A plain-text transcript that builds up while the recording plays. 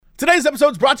Today's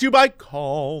episode is brought to you by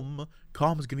Calm.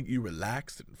 Calm is going to get you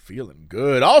relaxed and feeling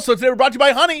good. Also, today we're brought to you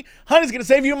by Honey. Honey's going to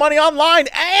save you money online.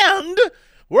 And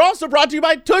we're also brought to you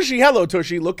by Tushy. Hello,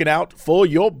 Tushy. Looking out for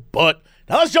your butt.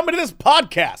 Now let's jump into this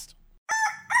podcast.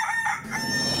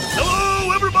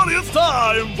 Hello, everybody. It's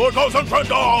time for Ghost and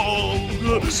Crendor.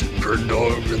 Ghost and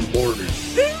Crendor in the morning.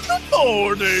 In the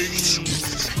morning.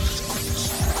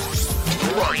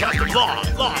 Broadcasting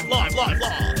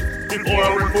live. Before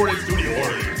our recording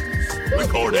studio.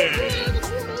 Recording. Wake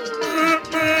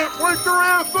your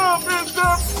ass up. It's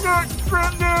up next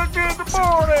Crendor in the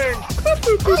morning.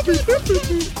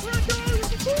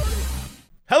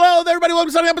 Hello there, everybody.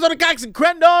 Welcome to another episode of Cox and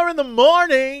Crendor in the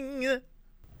morning.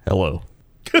 Hello.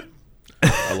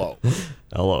 Hello.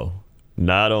 Hello.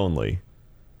 Not only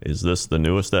is this the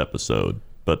newest episode,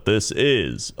 but this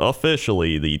is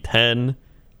officially the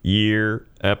 10-year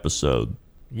episode.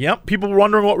 Yep. People were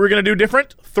wondering what we were going to do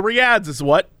different. 3 ads is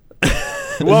what.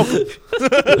 You're welcome.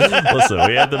 Listen,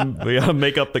 we had to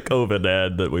make up the COVID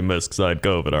ad that we missed because I had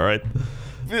COVID, all right?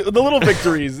 The little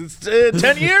victories. It's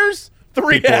 10 years,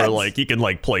 3 People ads. are like, you can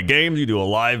like play games, you do a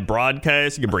live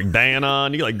broadcast, you can bring Dan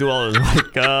on, you can like do all this.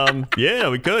 Like, yeah,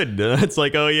 we could. It's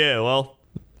like, oh yeah, well.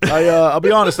 I'll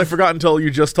be honest, I forgot until you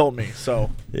just told me,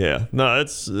 so. Yeah, no,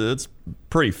 it's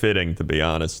pretty fitting, to be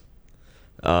honest.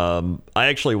 I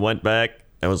actually went back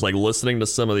and was like listening to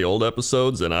some of the old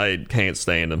episodes, and I can't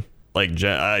stand them. Like,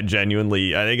 I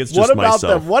genuinely, I think it's just what about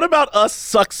myself. them? What about us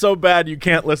suck so bad you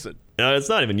can't listen? It's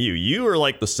not even you. You are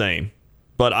like the same.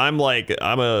 But I'm like,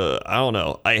 I don't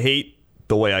know. I hate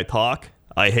the way I talk.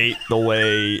 I hate the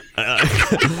way,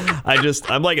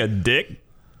 I'm like a dick.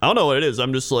 I don't know what it is.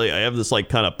 I'm just like, I have this like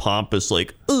kind of pompous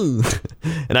like, ooh,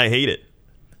 and I hate it.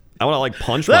 I want to like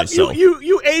punch myself.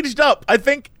 You aged up. I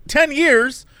think 10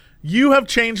 years, you have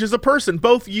changed as a person.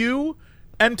 Both you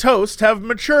and Toast have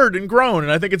matured and grown,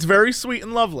 and I think it's very sweet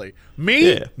and lovely.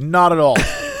 Me, Yeah. not at all.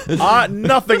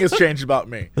 Nothing has changed about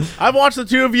me. I've watched the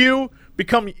two of you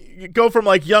go from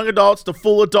like young adults to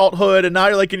full adulthood, and now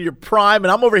you're like in your prime,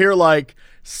 and I'm over here like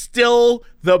still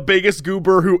the biggest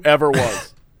goober who ever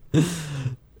was.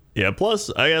 Yeah, plus,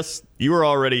 I guess you're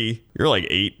like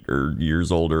 8 or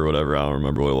years older or whatever. I don't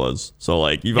remember what it was. So,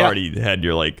 like, you've already had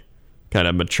your, like, kind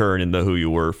of maturing into who you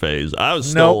were phase. I was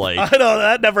still, like... I know,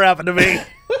 that never happened to me.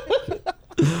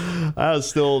 I was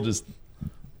still just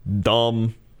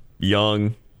dumb,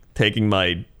 young, taking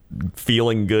my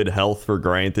feeling good health for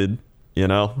granted, you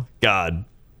know? God,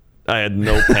 I had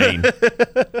no pain.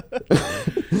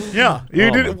 Yeah,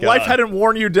 life hadn't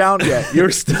worn you down yet.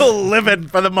 You're still living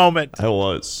for the moment. I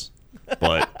was.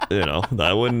 But, you know,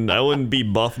 I wouldn't be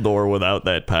Buff Door without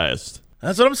that past.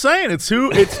 That's what I'm saying. It's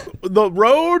the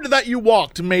road that you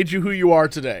walked made you who you are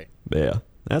today. Yeah,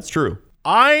 that's true.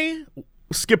 I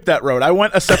skipped that road. I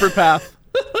went a separate path.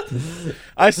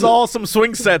 I saw some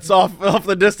swing sets off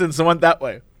the distance and went that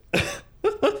way.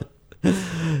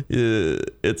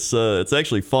 It's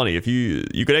actually funny. If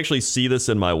you could actually see this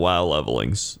in my WoW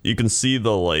levelings. You can see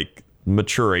the like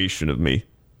maturation of me,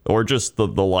 or just the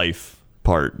life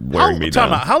part wearing me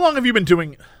down. How long have you been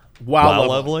doing WoW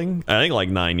leveling? I think like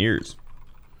 9 years.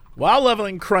 WoW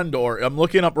leveling Crendor. I'm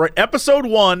looking up right episode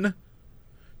 1.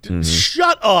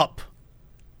 Shut up.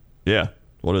 Yeah.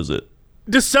 What is it?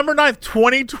 December 9th,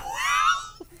 2012.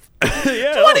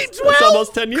 Yeah, 2012. That's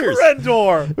almost 10 years.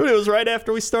 Crendor. It was right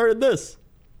after we started this.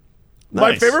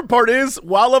 My Nice. favorite part is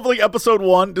WoW Leveling Episode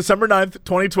 1, December 9th,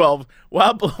 2012.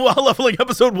 WoW Leveling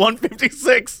Episode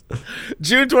 156,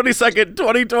 June 22nd,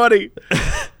 2020.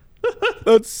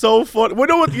 That's so fun.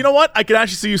 Well, you know what? I can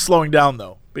actually see you slowing down,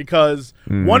 though, because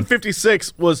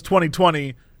 156 was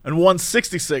 2020 and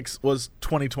 166 was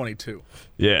 2022.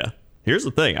 Yeah. Here's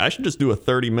the thing. I should just do a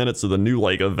 30 minutes of the new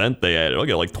like event they added. I'll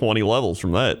get like 20 levels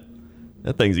from that.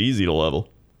 That thing's easy to level.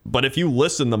 But if you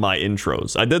listen to my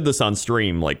intros, I did this on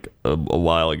stream like a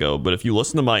while ago, but if you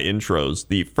listen to my intros,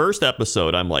 the first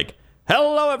episode, I'm like,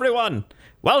 hello, everyone.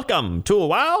 Welcome to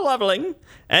WoW Leveling.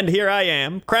 And here I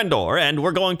am, Crendor, and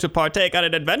we're going to partake on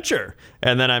an adventure.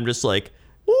 And then I'm just like,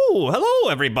 ooh,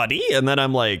 hello, everybody. And then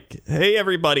I'm like, hey,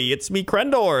 everybody, it's me,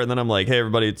 Crendor. And then I'm like, hey,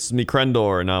 everybody, it's me,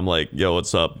 Crendor. And I'm like, yo,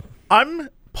 what's up? I'm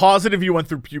positive you went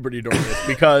through puberty during this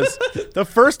because the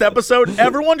first episode,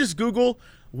 everyone just Google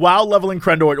WoW Leveling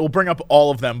Crendor. It will bring up all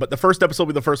of them, but the first episode will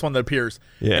be the first one that appears.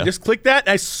 Yeah. And just click that,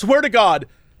 and I swear to God,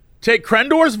 take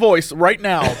Crendor's voice right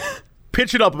now,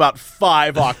 pitch it up about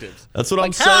 5 octaves. That's what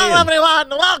I'm Hello, saying. everyone.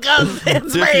 Welcome.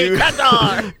 It's me,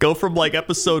 Crendor. Go from like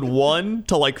episode 1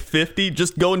 to like 50.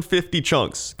 Just go in 50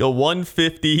 chunks. Go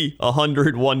 150,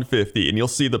 100, 150, and you'll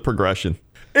see the progression.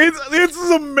 This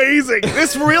is amazing.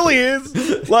 This really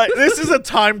is like this is a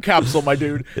time capsule, my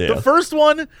dude. Yeah. The first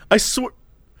one, I swear,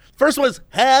 first one is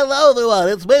hello everyone,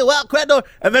 it's me, Wild Crendor.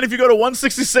 And then if you go to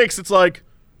 166, it's like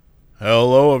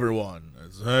hello everyone.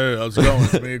 Hey, how's it going?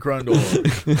 It's me, Crendor.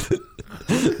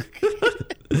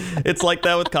 It's like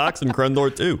that with Cox and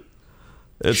Crendor too.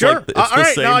 It's Sure. like it's All the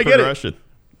right, same now I get it. progression.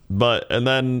 But and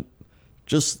then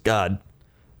just God,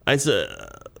 I said,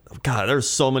 God, there's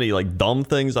so many like dumb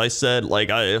things I said. Like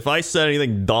if I said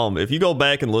anything dumb, if you go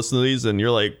back and listen to these and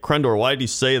you're like, Crendor, why did you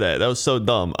say that? That was so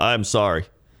dumb. I'm sorry.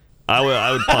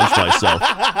 I would punch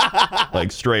myself.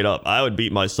 Like straight up. I would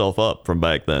beat myself up from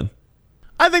back then.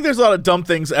 I think there's a lot of dumb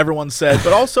things everyone said,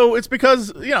 but also it's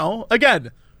because,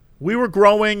 again, we were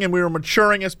growing and we were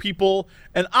maturing as people,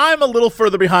 and I'm a little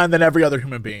further behind than every other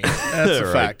human being. That's a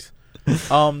Right. fact.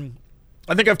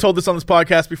 I think I've told this on this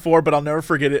podcast before, but I'll never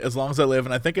forget it as long as I live,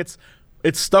 and I think it's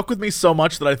stuck with me so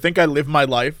much that I think I live my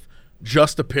life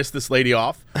just to piss this lady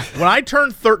off. When I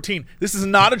turned 13, this is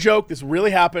not a joke, this really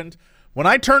happened. When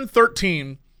I turned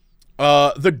 13,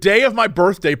 the day of my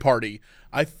birthday party,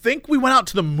 I think we went out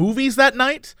to the movies that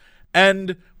night,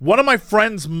 and one of my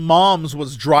friend's moms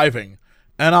was driving.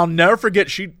 And I'll never forget,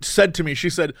 she said to me, she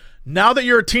said, now that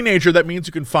you're a teenager, that means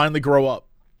you can finally grow up.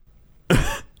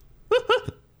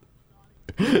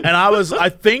 And I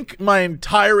think my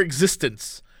entire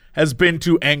existence has been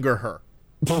to anger her.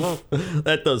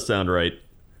 That does sound right.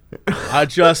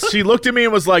 She looked at me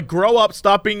and was like, grow up,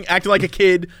 stop acting like a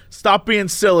kid, stop being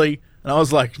silly. And I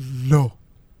was like, no,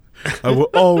 I will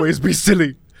always be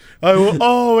silly. I will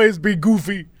always be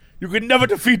goofy. You can never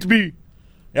defeat me.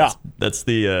 Yeah. That's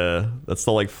the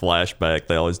like flashback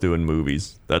they always do in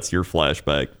movies. That's your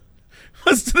flashback.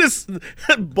 Was this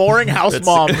boring house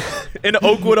mom in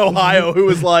Oakwood, Ohio, who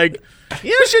was like,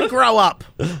 you should grow up.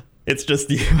 It's just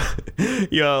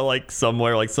you like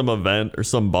somewhere, like some event or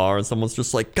some bar, and someone's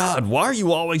just like, God, why are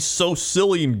you always so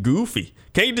silly and goofy?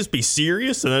 Can't you just be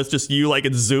serious? And that's just you, like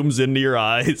it zooms into your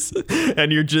eyes,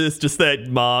 and you're just that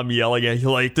mom yelling at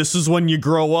you, like, this is when you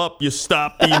grow up, you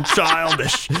stop being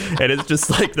childish. And it's just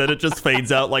like, then it just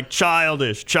fades out like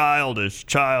childish, childish,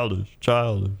 childish,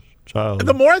 childish, childish.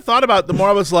 The more I thought about it, the more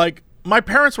I was like, my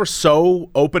parents were so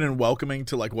open and welcoming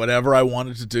to like whatever I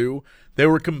wanted to do. They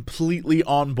were completely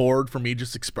on board for me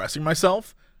just expressing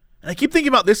myself. And I keep thinking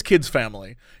about this kid's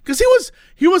family because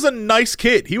he was a nice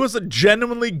kid. He was a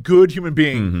genuinely good human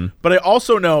being. Mm-hmm. But I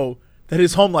also know that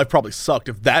his home life probably sucked.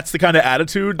 If that's the kind of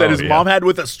attitude that his mom had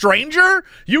with a stranger,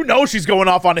 she's going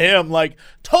off on him. Like,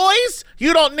 toys?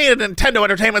 You don't need a Nintendo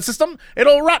Entertainment System.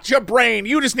 It'll rot your brain.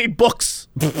 You just need books.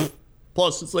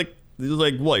 Plus, it's like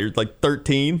what? You're like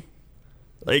 13?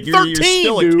 Like you're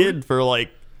still a kid for like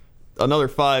another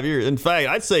 5 years. In fact,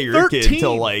 I'd say you're 13.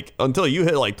 A kid until you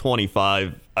hit like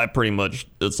 25.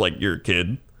 It's like you're a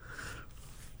kid.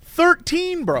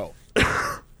 13, bro.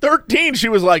 13. She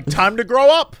was like, time to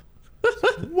grow up.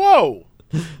 Whoa.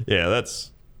 Yeah, that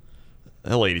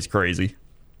lady's crazy.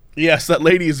 Yes, that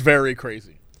lady is very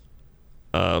crazy.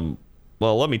 Well,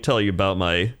 let me tell you about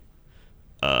my.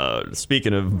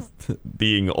 Speaking of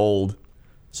being old,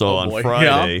 so on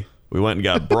Friday we went and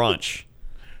got brunch,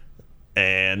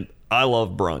 and I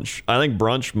love brunch. I think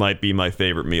brunch might be my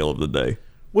favorite meal of the day.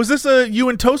 Was this a you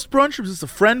and toast brunch, or was this a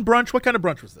friend brunch? What kind of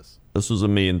brunch was this? This was a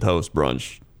me and toast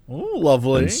brunch. Oh,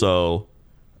 lovely. And so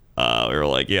we were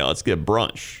like, yeah, let's get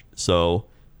brunch. So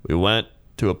we went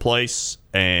to a place,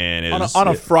 and on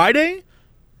a Friday?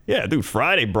 Yeah, dude,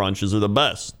 Friday brunches are the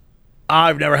best.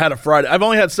 I've never had a Friday. I've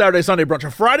only had Saturday, Sunday brunch.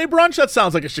 A Friday brunch? That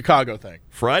sounds like a Chicago thing.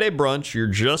 Friday brunch, you're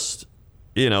just,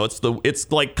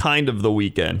 it's like kind of the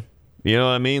weekend. You know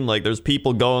what I mean? Like there's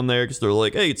people going there because they're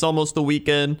like, hey, it's almost the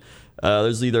weekend.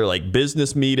 There's either like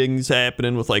business meetings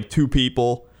happening with like two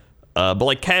people, but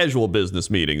like casual business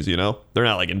meetings, They're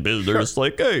not like in business. They're just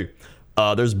like, hey.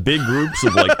 There's big groups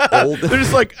of like old. They're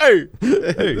just like, hey,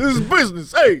 this is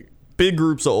business, hey. Big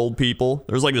groups of old people.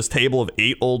 There's like this table of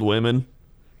 8 old women.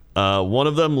 One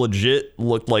of them legit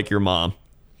looked like your mom.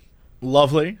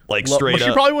 Lovely. Like straight up. But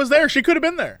she probably was there. She could have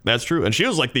been there. That's true. And she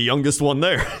was like the youngest one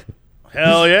there.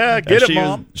 Hell yeah. Get it,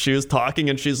 Mom. She was talking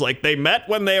and she's like, they met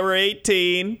when they were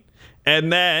 18.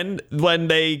 And then when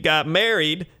they got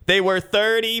married, they were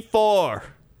 34.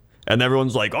 And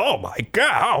everyone's like, oh my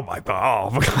God, oh my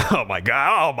God, oh my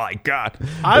God, oh my God.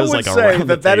 I would say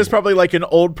that is probably like an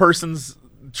old person's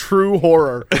true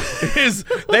horror. Is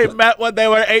they met when they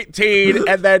were 18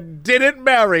 and then didn't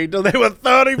marry till they were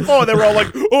 34. They were all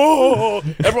like, oh,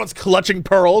 everyone's clutching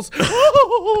pearls.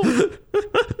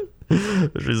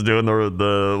 She's doing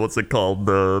the what's it called,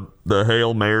 the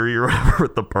Hail Mary or whatever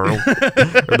with the pearl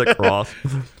or the cross.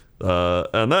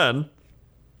 And then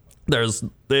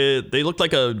They looked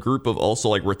like a group of also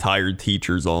like retired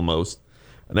teachers almost.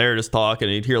 And they were just talking,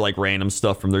 and you'd hear like random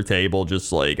stuff from their table,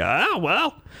 just like,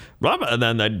 and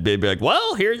then they'd be like,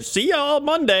 well, here, see y'all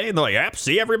Monday. And they're like, yep,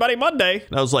 see everybody Monday.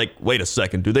 And I was like, wait a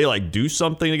second, do they like do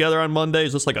something together on Monday?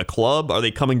 Is this like a club? Are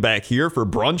they coming back here for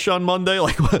brunch on Monday?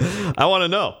 Like, I want to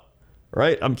know,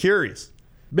 right? I'm curious.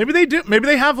 Maybe they do. Maybe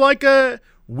they have like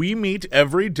we meet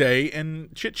every day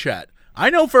and chit chat. I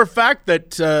know for a fact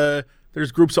that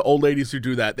there's groups of old ladies who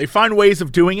do that. They find ways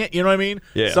of doing it. You know what I mean?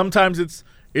 Yeah. Sometimes it's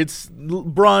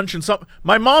brunch, and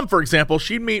my mom, for example,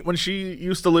 she'd meet when she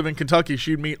used to live in Kentucky.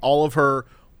 She'd meet all of her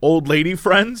old lady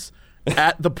friends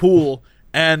at the pool,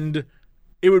 and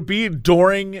it would be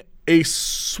during a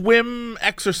swim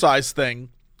exercise thing.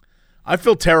 I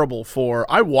feel terrible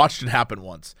I watched it happen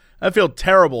once. I feel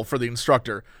terrible for the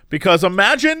instructor, because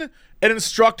imagine an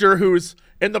instructor who's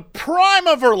in the prime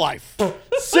of her life,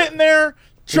 sitting there,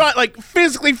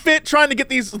 physically fit, trying to get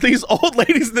these old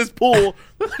ladies in this pool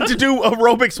to do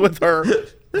aerobics with her.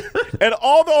 And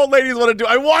all the old ladies want to do,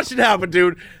 I watched it happen,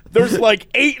 dude. There's like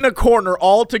 8 in a corner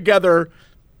all together,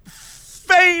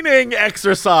 feigning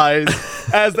exercise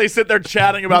as they sit there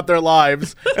chatting about their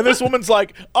lives. And this woman's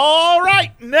like, all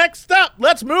right, next up,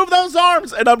 let's move those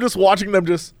arms. And I'm just watching them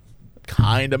just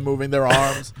kind of moving their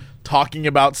arms, talking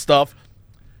about stuff.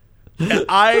 And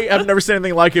I have never seen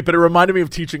anything like it, but it reminded me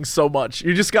of teaching so much.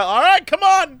 You just got, all right, come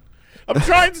on. I'm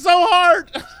trying so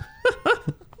hard.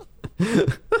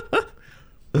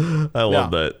 I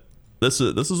love that. This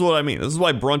is what I mean. This is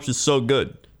why brunch is so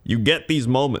good. You get these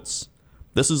moments.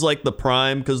 This is like the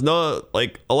prime, because a lot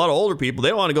of older people, they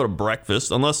don't want to go to breakfast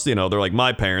unless, they're like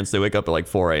my parents. They wake up at like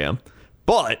 4 a.m.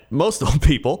 But most old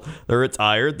people, they're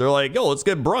retired. They're like, yo, let's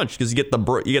get brunch, because you get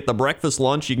the breakfast,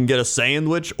 lunch. You can get a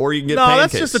sandwich, or you can get pancakes. No,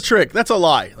 that's just a trick. That's a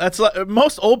lie.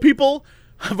 Most old people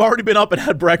have already been up and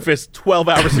had breakfast 12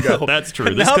 hours ago. That's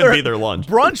true. This could be their lunch.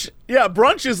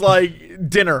 Brunch is like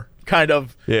dinner, kind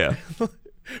of. Yeah.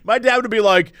 My dad would be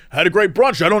like, had a great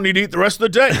brunch. I don't need to eat the rest of the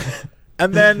day.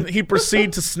 And then he'd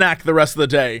proceed to snack the rest of the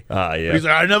day. Yeah. He's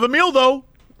like, I didn't have a meal, though.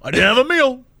 I didn't have a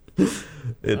meal.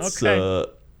 It's okay.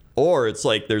 Or it's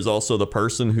like there's also the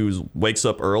person who wakes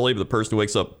up early, but the person who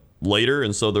wakes up later,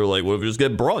 and so they're like, well, we just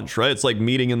get brunch, right? It's like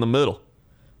meeting in the middle,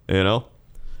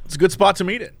 It's a good spot to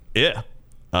meet it. Yeah.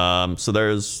 So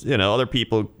there's, other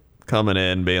people coming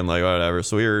in being like, whatever.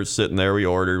 So we were sitting there, we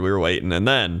ordered, we were waiting, and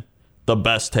then the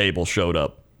best table showed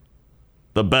up.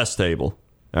 The best table.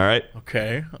 All right?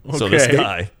 Okay. So this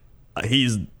guy,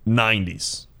 he's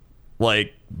 90s.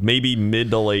 Like maybe mid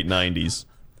to late 90s.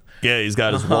 Yeah, he's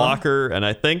got his walker, and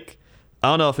I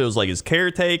don't know if it was like his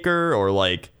caretaker or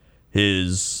like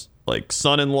his like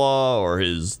son-in-law or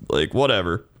his like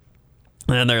whatever.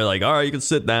 And they're like, all right, you can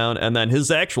sit down. And then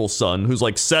his actual son, who's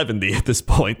like 70 at this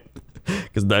point,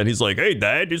 because then he's like, hey,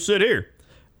 Dad, you sit here.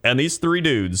 And these 3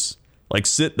 dudes like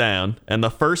sit down, and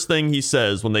the first thing he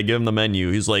says when they give him the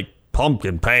menu, he's like,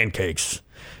 pumpkin pancakes.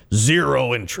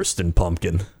 0 interest in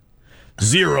pumpkin.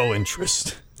 0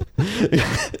 interest.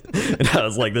 And I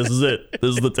was like, this is it.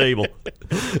 This is the table.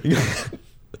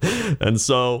 And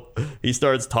so he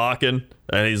starts talking,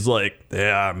 and he's like,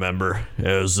 yeah, I remember.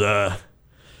 It was,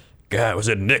 God, was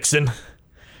it Nixon?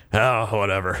 Oh,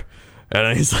 whatever. And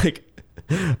then he's like,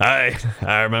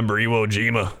 I remember Iwo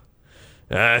Jima.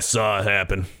 I saw it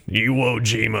happen. Iwo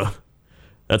Jima.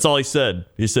 That's all he said.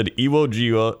 He said, Iwo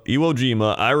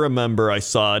Jima. I remember I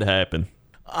saw it happen.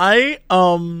 I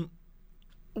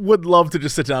would love to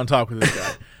just sit down and talk with this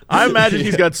guy. I imagine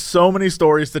he's got so many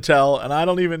stories to tell, and I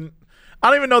don't even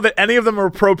know that any of them are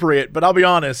appropriate, but I'll be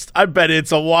honest, I bet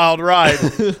it's a wild ride.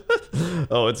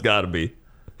 Oh, it's got to be.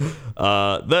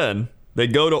 Then they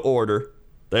go to order.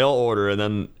 They all order, and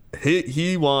then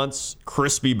he wants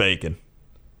crispy bacon.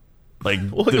 Like,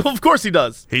 well, of course he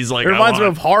does. He's like, it reminds me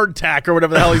of hardtack or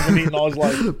whatever the hell he's been eating all his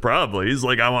life. Probably. He's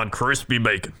like, I want crispy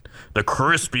bacon, the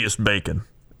crispiest bacon.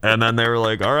 And then they were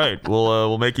like, all right,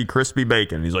 we'll make you crispy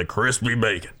bacon. He's like, crispy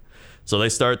bacon. So they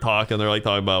start talking. They're like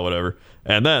talking about whatever.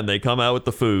 And then they come out with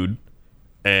the food,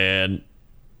 and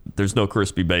there's no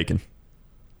crispy bacon.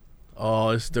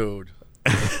 Oh, this dude.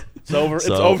 It's over. It's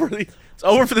over. It's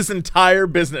over for this entire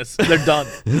business. They're done.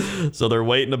 So they're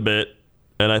waiting a bit,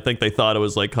 and I think they thought it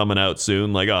was like coming out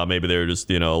soon. Like, oh, maybe they were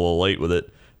just a little late with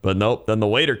it. But nope. Then the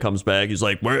waiter comes back. He's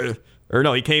like, where? Or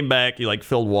no, he came back. He like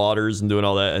filled waters and doing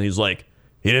all that, and he's like,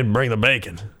 he didn't bring the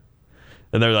bacon.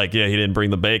 And they're like, yeah, he didn't bring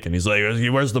the bacon. He's like,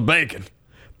 where's the bacon? And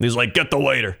he's like, get the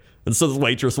waiter. And so the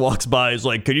waitress walks by. He's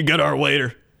like, could you get our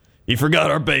waiter? He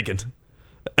forgot our bacon.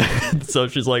 So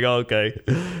she's like, oh, okay.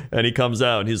 And he comes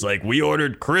out and he's like, we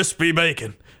ordered crispy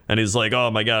bacon. And he's like, oh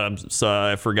my God, I'm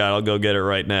sorry, I forgot. I'll go get it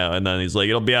right now. And then he's like,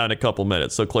 it'll be out in a couple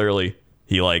minutes. So clearly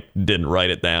he like didn't write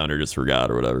it down or just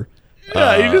forgot or whatever.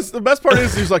 Yeah, the best part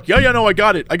is he's like, yeah, no, I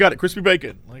got it, crispy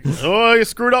bacon. Like, oh, you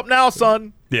screwed up now,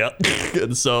 son. Yeah.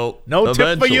 And so no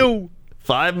tip for you.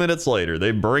 5 minutes later,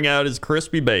 they bring out his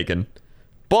crispy bacon,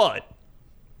 but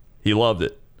he loved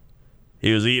it.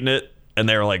 He was eating it, and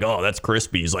they were like, oh, that's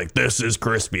crispy. He's like, this is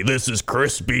crispy. This is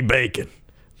crispy bacon.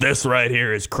 This right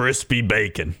here is crispy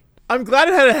bacon. I'm glad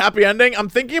it had a happy ending. I'm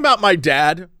thinking about my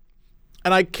dad,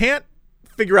 and I can't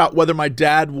figure out whether my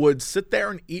dad would sit there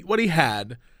and eat what he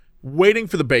had, waiting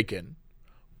for the bacon,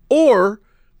 or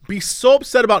be so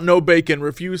upset about no bacon,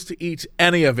 refuse to eat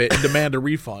any of it and demand a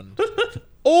refund.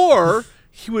 Or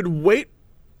he would wait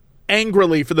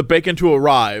angrily for the bacon to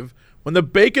arrive. When the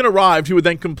bacon arrived, he would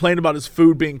then complain about his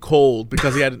food being cold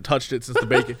because he hadn't touched it since the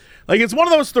bacon. Like, it's one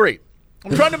of those three.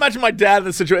 I'm trying to imagine my dad in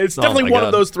this situation. It's definitely one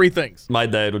of those three things. My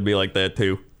dad would be like that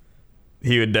too.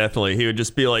 He would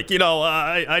just be like,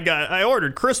 I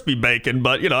ordered crispy bacon,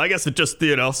 but, I guess it just,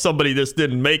 somebody just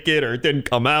didn't make it or it didn't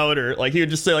come out, or like he would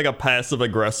just say like a passive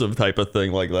aggressive type of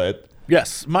thing like that.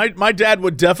 Yes, my dad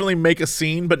would definitely make a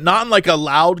scene, but not in like a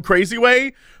loud, crazy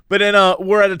way. But in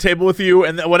we're at a table with you,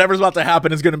 and whatever's about to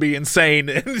happen is going to be insane.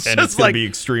 And it's going to be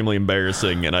extremely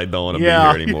embarrassing, and I don't want to be here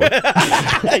anymore.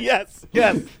 Yes,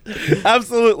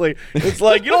 absolutely. It's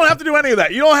like, you don't have to do any of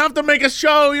that. You don't have to make a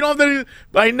show. You don't have to.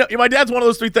 But I know my dad's one of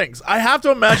those three things. I have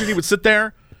to imagine he would sit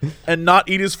there and not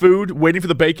eat his food, waiting for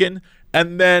the bacon,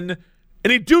 and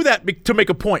he'd do that to make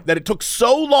a point that it took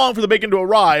so long for the bacon to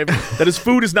arrive that his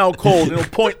food is now cold. And he'll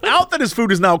point out that his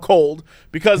food is now cold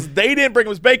because they didn't bring him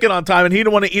his bacon on time and he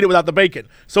didn't want to eat it without the bacon.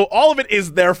 So all of it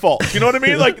is their fault. You know what I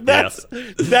mean? Like, that's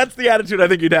the attitude I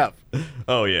think you'd have.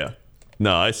 Oh, yeah.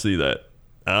 No, I see that.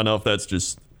 I don't know if that's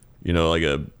just, like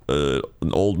an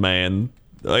old man.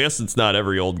 I guess it's not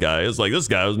every old guy. It's like, this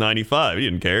guy was 95. He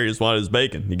didn't care. He just wanted his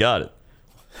bacon. He got it.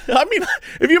 I mean,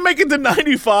 if you make it to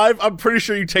 95, I'm pretty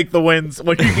sure you take the wins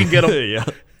when you can get them. Yeah.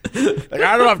 Like,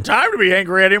 I don't have time to be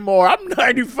angry anymore. I'm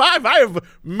 95. I have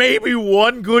maybe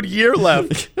one good year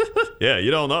left. Yeah,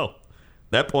 you don't know.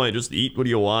 At that point, just eat what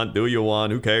you want, do what you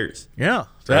want. Who cares? Yeah,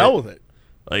 to hell with it.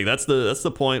 Like, that's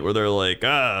the point where they're like,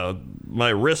 my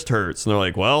wrist hurts. And they're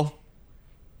like, well,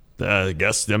 I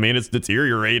guess, it's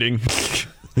deteriorating.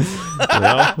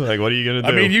 Like, what are you gonna do?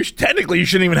 I mean, technically you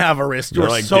shouldn't even have a wrist. You're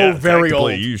like, very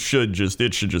old. It should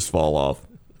just fall off.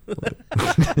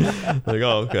 Like,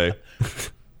 oh, okay.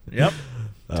 Yep.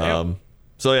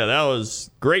 So yeah, that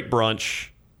was great brunch,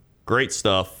 great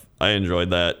stuff. I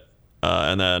enjoyed that.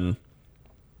 And then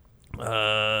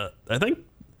I think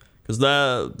because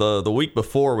the week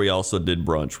before we also did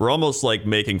brunch. We're almost like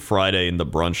making Friday into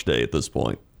brunch day at this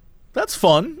point. That's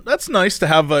fun. That's nice to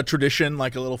have a tradition,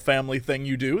 like a little family thing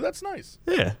you do. That's nice.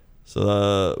 Yeah.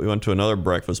 So we went to another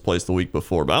breakfast place the week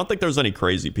before, but I don't think there was any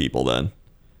crazy people then.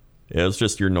 Yeah, it was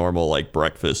just your normal like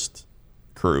breakfast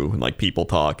crew and like people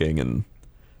talking and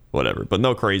whatever, but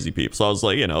no crazy people. So I was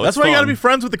like, that's why you got to be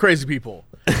friends with the crazy people.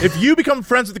 If you become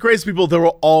friends with the crazy people, there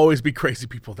will always be crazy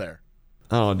people there.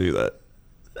 I don't do that.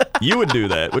 You would do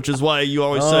that, which is why you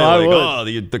always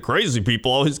say, the crazy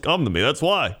people always come to me. That's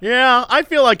why. Yeah, I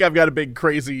feel like I've got a big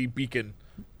crazy beacon.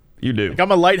 You do. Like,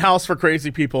 I'm a lighthouse for crazy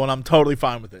people, and I'm totally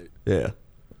fine with it. Yeah.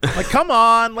 Like, come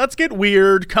on, let's get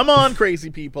weird. Come on, crazy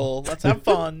people. Let's have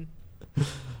fun.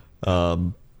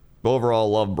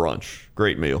 Overall, love brunch.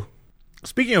 Great meal.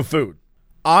 Speaking of food,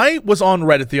 I was on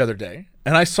Reddit the other day,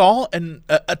 and I saw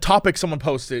a topic someone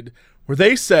posted where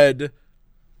they said,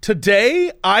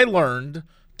 today I learned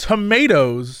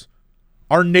tomatoes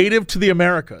are native to the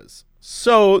Americas.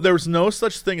 So there was no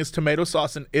such thing as tomato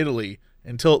sauce in Italy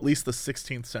until at least the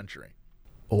 16th century.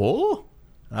 Oh,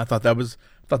 and I thought that was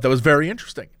very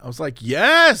interesting. I was like,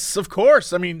 yes, of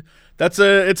course. I mean, it's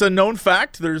a known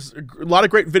fact. There's a lot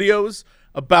of great videos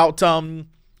about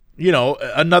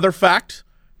another fact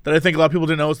that I think a lot of people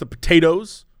didn't know is that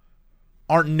potatoes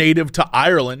aren't native to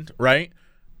Ireland, right?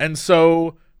 And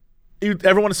so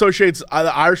everyone associates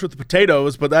the Irish with the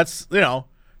potatoes, but that's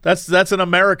an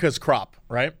America's crop,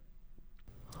 right?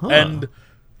 Huh. And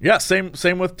yeah, same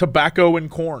with tobacco and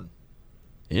corn.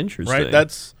 Interesting. Right?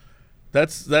 That's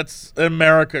an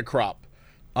America crop.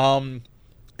 And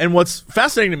what's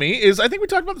fascinating to me is, I think we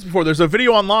talked about this before. There's a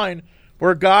video online where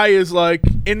a guy is like,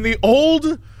 in the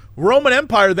old Roman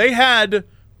Empire, they had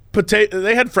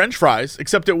French fries,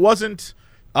 except it wasn't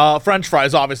French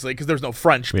fries, obviously, because there's no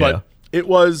French, but it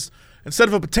was, instead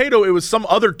of a potato, it was some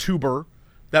other tuber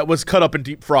that was cut up and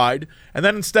deep fried. And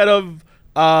then instead of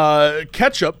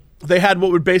ketchup, they had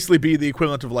what would basically be the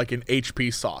equivalent of like an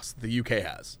HP sauce the UK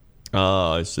has.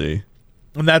 Oh, I see.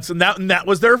 And that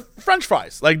was their French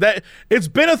fries. Like that, it's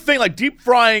been a thing. Like deep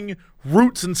frying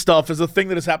roots and stuff is a thing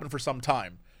that has happened for some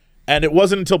time, and it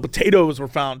wasn't until potatoes were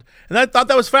found. And I thought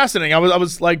that was fascinating. I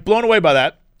was like blown away by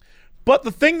that. But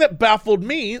the thing that baffled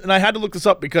me, and I had to look this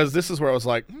up because this is where I was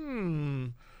like,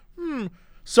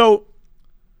 So,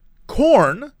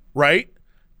 corn, right,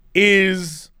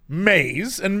 is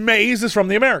maize, and maize is from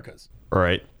the Americas.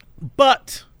 Right.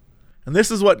 But. And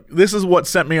this is what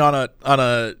sent me on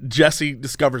a Jesse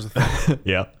discovers a thing.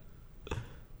 Yeah.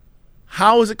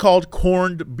 How is it called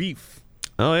corned beef?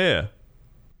 Oh, yeah.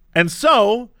 And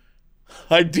so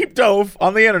I deep dove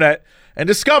on the internet and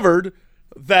discovered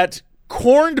that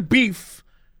corned beef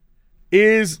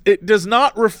it does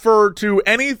not refer to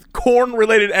any corn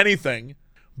related anything,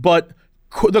 but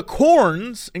the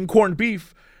corns in corned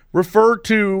beef refer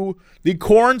to the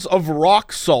corns of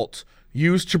rock salt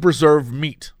used to preserve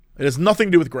meat. It has nothing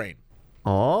to do with grain.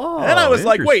 Oh, and I was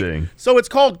like, wait, so it's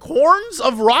called corns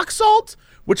of rock salt?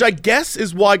 Which I guess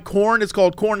is why corn is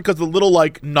called corn, because the little,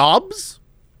 like, knobs?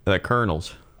 The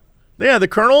kernels. Yeah, the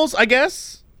kernels, I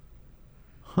guess.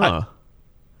 Huh.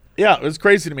 Yeah, it was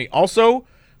crazy to me. Also,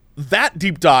 that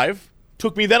deep dive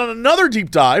took me then on another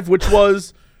deep dive, which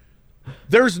was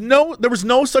there was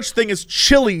no such thing as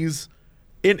chilies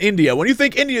in India. When you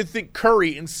think India, you think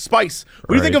curry and spice.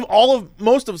 When you think of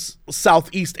most of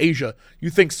Southeast Asia, you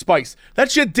think spice.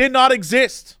 That shit did not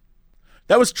exist.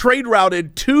 That was trade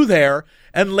routed to there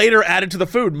and later added to the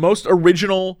food. Most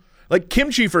original, like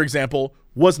kimchi, for example,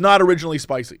 was not originally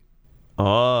spicy.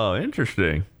 Oh,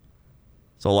 interesting.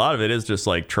 So a lot of it is just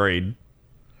like trade.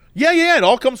 Yeah. It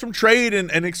all comes from trade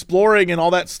and exploring and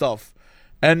all that stuff.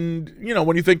 And,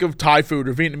 when you think of Thai food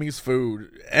or Vietnamese food,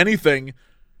 anything,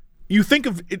 you think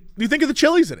of it. You think of the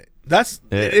chilies in it.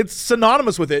 It's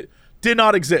synonymous with it. Did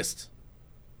not exist.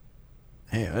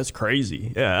 Yeah, that's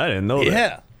crazy. Yeah, I didn't know that.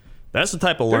 Yeah, that's the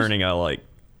type of learning I like.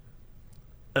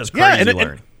 That's crazy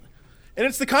learning. And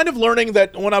it's the kind of learning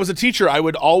that when I was a teacher, I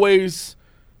would always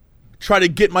try to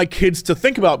get my kids to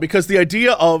think about, because the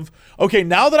idea of, okay,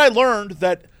 now that I learned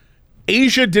that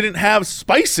Asia didn't have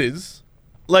spices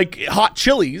like hot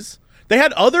chilies, they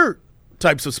had other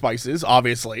types of spices.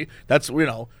 Obviously, that's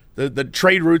the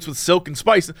trade routes with silk and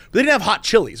spice, but they didn't have hot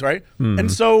chilies, right? Mm-hmm.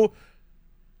 And so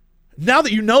now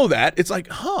that you know that, it's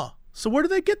like, so where do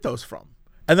they get those from?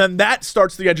 And then that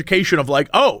starts the education of like,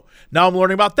 oh, now I'm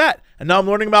learning about that. And now I'm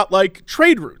learning about like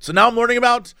trade routes. And now I'm learning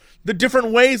about the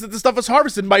different ways that this stuff is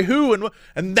harvested and by who.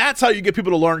 And that's how you get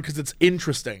people to learn, because it's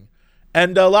interesting.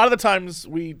 And a lot of the times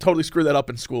we totally screw that up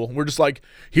in school. We're just like,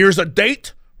 here's a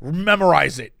date,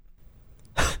 memorize it.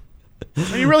 And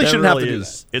you really shouldn't have to do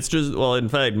that. It's just, in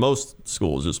fact, most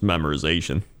schools just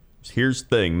memorization. Here's the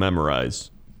thing,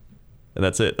 memorize. And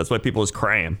that's it. That's why people just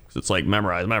cram. Because it's like,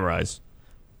 memorize.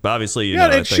 But obviously,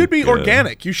 it should be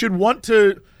organic. You should want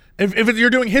to, if you're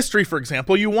doing history, for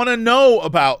example, you want to know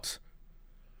about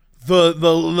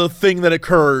the thing that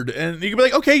occurred. And you can be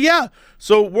like, okay, yeah,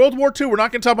 so World War II, we're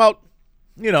not going to talk about,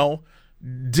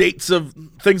 dates of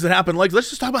things that happened. Like, let's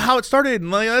just talk about how it started,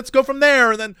 and let's go from there.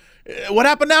 And then what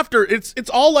happened after. It's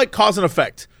all like cause and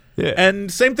effect. Yeah.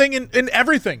 And same thing in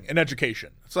everything in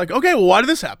education. It's like, okay, well, why did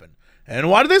this happen? And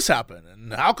why did this happen?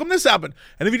 And how come this happened?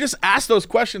 And if you just ask those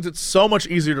questions, it's so much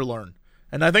easier to learn.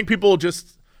 And I think people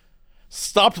just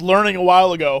stopped learning a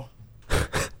while ago.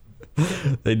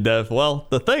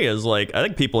 The thing is, like, I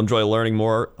think people enjoy learning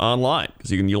more online,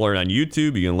 because you learn on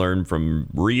YouTube, you can learn from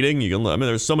reading,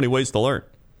 there's so many ways to learn.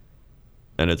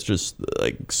 And it's just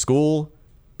like, school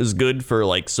is good for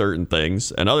like certain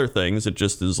things, and other things it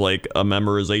just is like a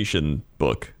memorization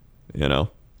book,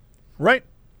 Right.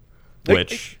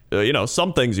 Which,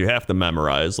 some things you have to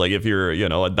memorize. Like if you're,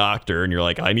 a doctor and you're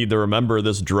like, I need to remember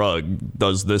this drug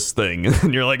does this thing.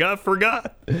 And you're like, I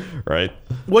forgot. Right.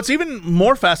 What's even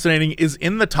more fascinating is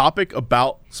in the topic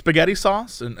about spaghetti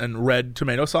sauce and red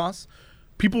tomato sauce,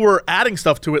 people were adding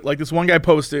stuff to it. Like this one guy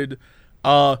posted,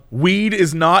 weed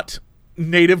is not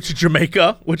native to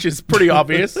Jamaica, which is pretty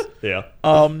obvious. Yeah.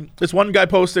 This one guy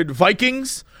posted,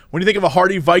 Vikings. When you think of a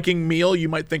hearty Viking meal, you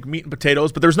might think meat and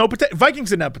potatoes, but there's no Vikings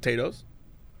didn't have potatoes,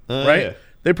 right? Yeah.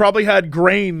 They probably had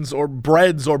grains or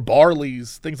breads or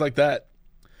barleys, things like that.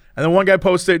 And then one guy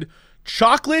posted,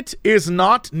 chocolate is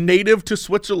not native to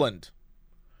Switzerland.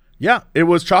 Yeah,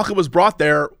 chocolate was brought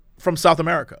there from South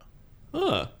America.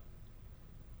 Huh.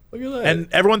 Look at that. And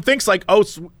everyone thinks like, oh,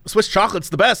 Swiss chocolate's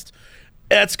the best.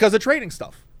 It's because of trading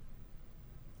stuff.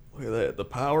 Look at that. The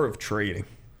power of trading.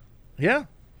 Yeah.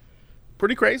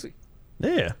 Pretty crazy.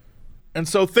 Yeah. And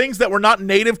so things that were not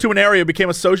native to an area became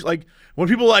associated. Like when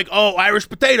people were like, oh, Irish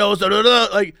potatoes, da, da, da,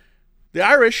 like the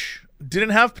Irish didn't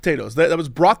have potatoes. That was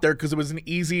brought there because it was an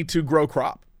easy to grow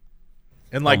crop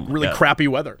in like really crappy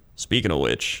weather. Speaking of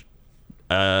which,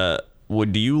 do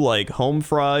you like home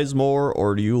fries more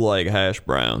or do you like hash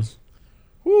browns?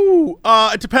 Ooh,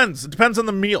 it depends. It depends on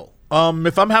the meal.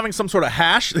 If I'm having some sort of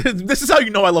hash, this is how you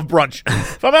know I love brunch.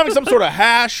 If I'm having some sort of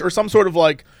hash or some sort of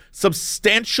like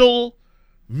substantial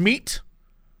meat,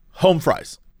 home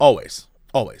fries. Always.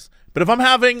 But if I'm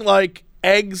having like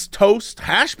eggs, toast,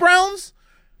 hash browns,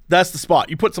 that's the spot.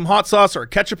 You put some hot sauce or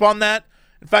ketchup on that.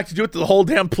 In fact, you do it to the whole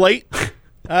damn plate.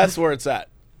 That's where it's at.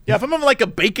 Yeah, if I'm having like a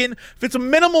bacon, if it's a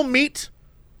minimal meat,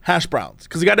 hash browns.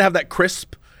 Because you got to have that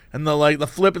crisp and the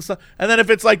flip and stuff. And then if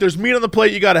it's like there's meat on the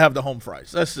plate, you got to have the home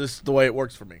fries. That's just the way it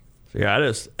works for me.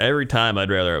 Yeah, every time I'd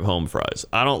rather have home fries.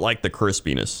 I don't like the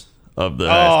crispiness of the. Oh,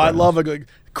 I love a good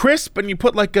crisp, and you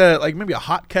put like maybe a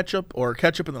hot ketchup or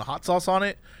ketchup and then hot sauce on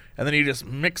it, and then you just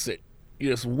mix it. You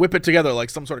just whip it together like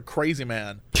some sort of crazy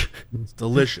man. It's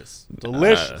delicious.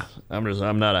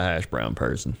 I'm not a hash brown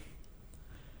person.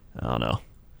 I don't know.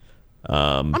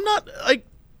 I'm not like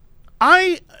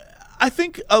I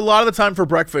think a lot of the time for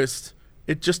breakfast,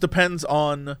 it just depends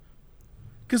on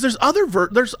because there's other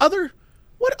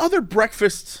what other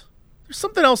breakfast? There's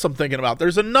something else I'm thinking about.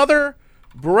 There's another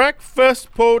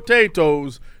breakfast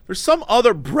potatoes. There's some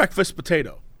other breakfast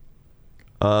potato.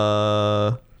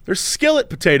 There's skillet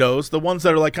potatoes, the ones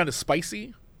that are like kind of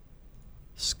spicy.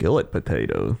 Skillet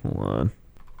potato. Hold on.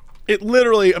 It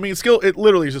literally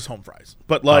is just home fries,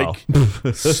 but like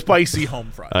spicy home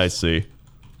fries. I see.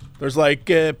 There's like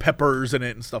peppers in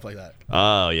it and stuff like that.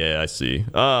 Oh, yeah, I see.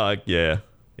 Yeah.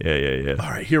 All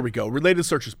right, here we go. Related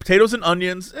searches. Potatoes and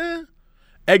onions.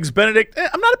 Eggs Benedict.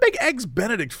 I'm not a big Eggs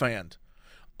Benedict fan.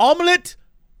 Omelette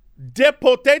de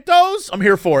potatoes. I'm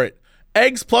here for it.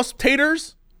 Eggs plus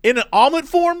taters in an omelet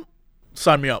form.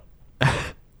 Sign me up.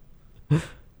 I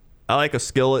like a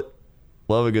skillet.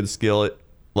 Love a good skillet.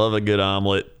 Love a good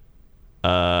omelet.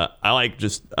 I like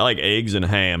eggs and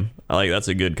ham. That's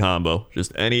a good combo.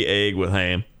 Just any egg with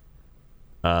ham.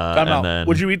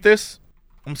 Would you eat this?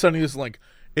 I'm sending you this link.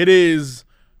 It is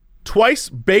twice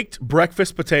baked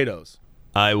breakfast potatoes.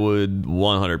 I would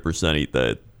 100% eat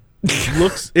that.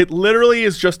 It literally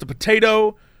is just a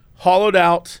potato hollowed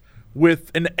out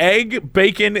with an egg,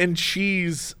 bacon, and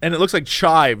cheese, and it looks like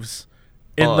chives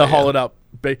in hollowed out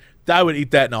bacon. I would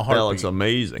eat that in a heartbeat. That looks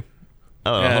amazing.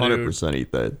 I would 100%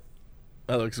 eat that.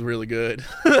 That looks really good.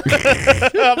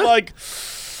 I'm like,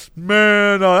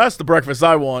 man, that's the breakfast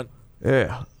I want.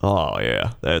 Yeah. Oh,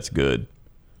 yeah. That's good.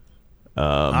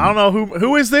 I don't know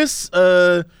who is this?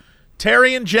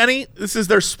 Terry and Jenny. This is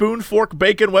their Spoon Fork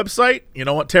Bacon website. You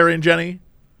know what, Terry and Jenny?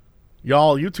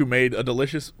 You two made a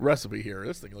delicious recipe here.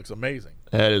 This thing looks amazing.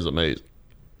 That is amazing.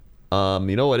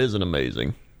 You know what isn't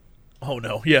amazing? Oh,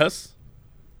 no. Yes?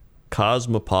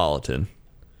 Cosmopolitan.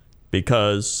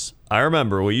 Because I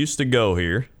remember we used to go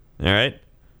here, all right?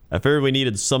 I figured we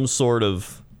needed some sort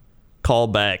of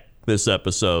callback this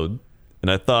episode,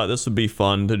 and I thought this would be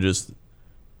fun to just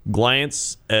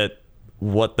glance at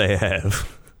what they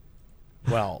have.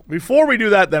 Well, before we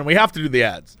do that, then, we have to do the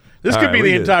ads. This could be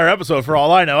the entire episode for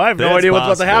all I know. I have no idea what's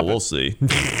about to happen. We'll see.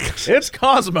 It's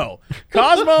Cosmo.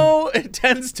 Cosmo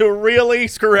tends to really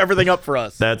screw everything up for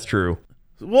us. That's true.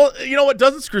 Well, you know what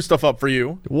doesn't screw stuff up for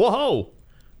you? Whoa.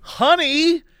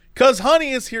 Honey, because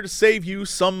Honey is here to save you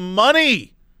some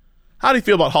money. How do you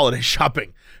feel about holiday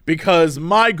shopping? Because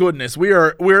my goodness,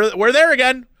 we're there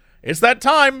again. It's that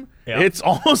time. Yep. It's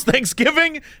almost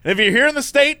Thanksgiving, and if you're here in the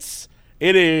States,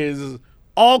 it is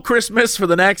all Christmas for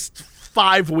the next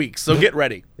 5 weeks. So get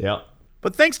ready. Yeah.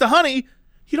 But thanks to Honey,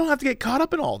 you don't have to get caught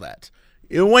up in all that.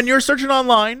 When you're searching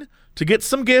online to get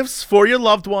some gifts for your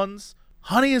loved ones,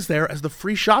 Honey is there as the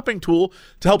free shopping tool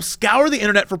to help scour the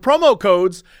internet for promo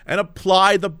codes and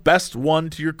apply the best one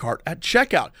to your cart at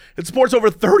checkout. It supports over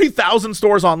 30,000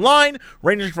 stores online,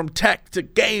 ranging from tech to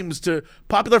games to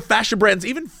popular fashion brands,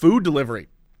 even food delivery.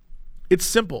 It's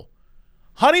simple.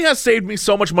 Honey has saved me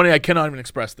so much money I cannot even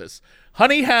express this.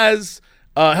 Honey has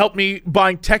helped me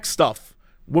buying tech stuff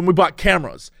when we bought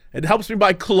cameras. It helps me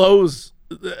buy clothes.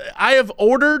 I have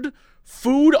ordered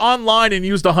food online and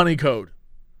used a Honey code.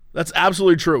 That's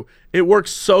absolutely true. It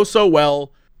works so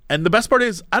well. And the best part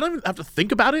is I don't even have to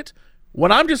think about it.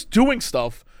 When I'm just doing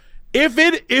stuff, if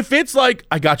it's like,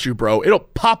 I got you, bro, it'll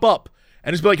pop up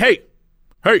and just be like, hey,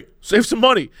 save some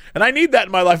money. And I need that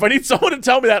in my life. I need someone to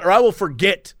tell me that or I will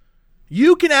forget.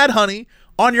 You can add Honey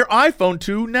on your iPhone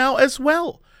too now as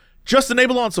well. Just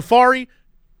enable on Safari.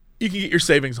 You can get your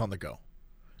savings on the go.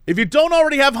 If you don't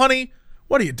already have Honey,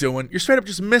 What are you doing? You're straight up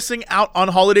just missing out on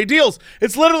holiday deals.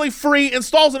 It's literally free,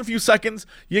 installs in a few seconds.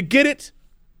 You get it,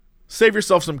 save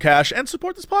yourself some cash, and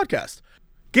support this podcast.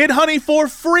 Get Honey for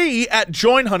free at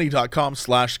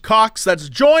joinhoney.com/Cox. That's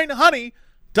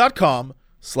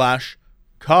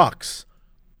joinhoney.com/Cox.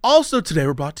 Also today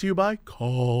we're brought to you by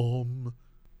Calm.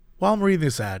 While I'm reading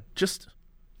this ad, just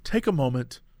take a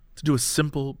moment to do a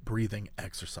simple breathing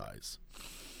exercise.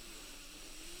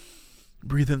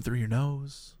 Breathe in through your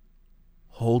nose.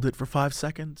 Hold it for 5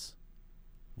 seconds.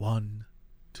 1,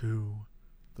 2,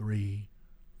 3,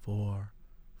 4,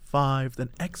 5. Then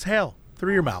exhale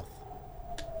through your mouth.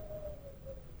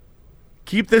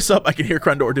 Keep this up. I can hear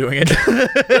Krendor doing it.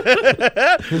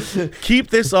 Keep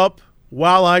this up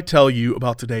while I tell you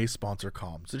about today's sponsor,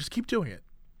 Calm. So just keep doing it.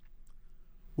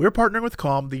 We're partnering with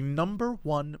Calm, the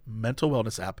 #1 mental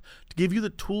wellness app, to give you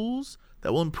the tools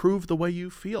that will improve the way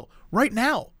you feel. Right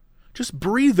now, just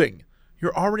breathing.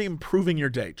 You're already improving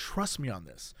your day. Trust me on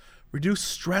this. Reduce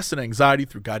stress and anxiety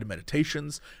through guided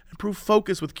meditations, improve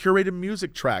focus with curated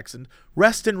music tracks, and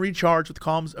rest and recharge with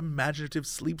Calm's imaginative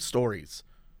sleep stories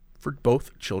for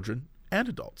both children and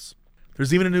adults.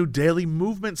 There's even a new daily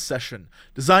movement session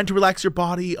designed to relax your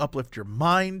body, uplift your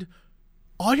mind.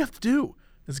 All you have to do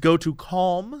is go to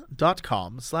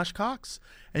calm.com/Cox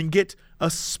and get a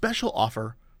special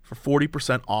offer for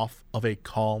 40% off of a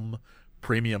Calm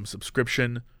premium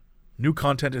subscription. New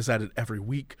content is added every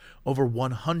week. Over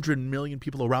 100 million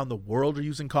people around the world are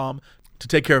using Calm to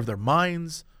take care of their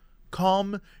minds.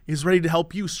 Calm is ready to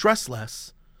help you stress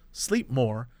less, sleep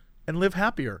more, and live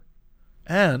happier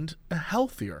and a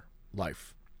healthier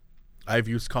life. I've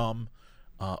used Calm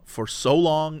for so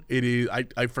long.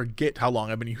 I forget how long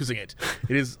I've been using it.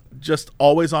 It is just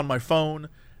always on my phone,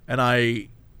 and I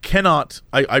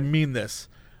mean this,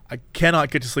 I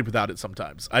cannot get to sleep without it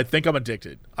sometimes. I think I'm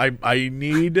addicted. I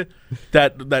need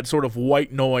that sort of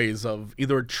white noise of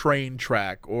either a train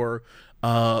track or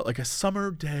like a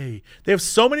summer day. They have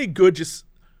so many good just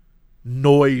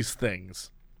noise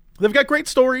things. They've got great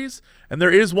stories, and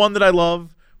there is one that I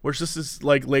love where it's just this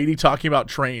like lady talking about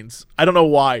trains. I don't know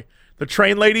why. The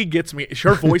train lady gets me.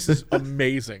 Her voice is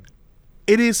amazing.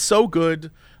 It is so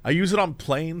good. I use it on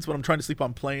planes when I'm trying to sleep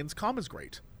on planes. Calm is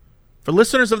great. For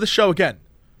listeners of the show, again,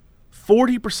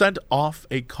 40% off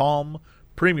a Calm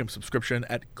premium subscription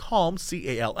at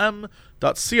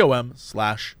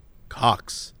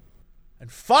calm.com/Cox.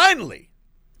 And finally,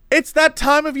 it's that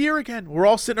time of year again. We're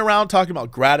all sitting around talking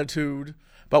about gratitude,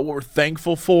 about what we're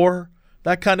thankful for,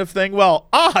 that kind of thing. Well,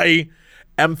 I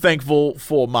am thankful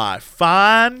for my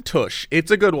fine tush.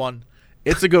 It's a good one.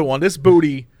 It's a good one. This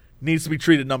booty needs to be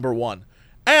treated #1.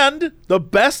 And the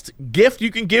best gift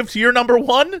you can give to your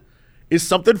 #1 is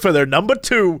something for their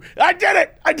 #2. I did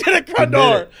it,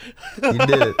 Krendor. You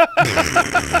did it.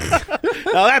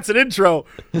 Now that's an intro.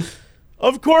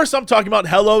 Of course, I'm talking about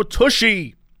Hello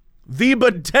Tushy, the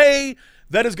bidet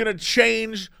that is going to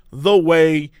change the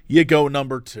way you go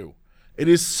 #2. It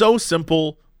is so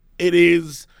simple. It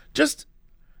is just,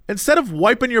 instead of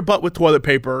wiping your butt with toilet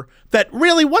paper, that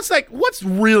really, what's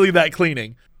really that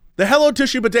cleaning? The Hello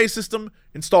Tushy bidet system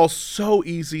installs so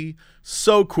easy,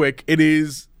 so quick. It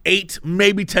is 8,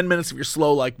 maybe 10 minutes if you're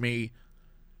slow like me.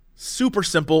 Super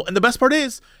simple. And the best part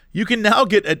is, you can now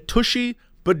get a Tushy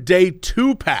bidet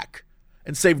 2-pack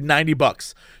and save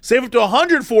 $90. Save up to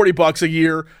 $140 a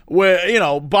year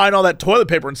with, buying all that toilet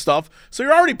paper and stuff. So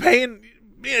you're already paying,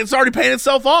 it's already paying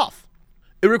itself off.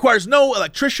 It requires no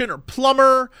electrician or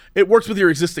plumber. It works with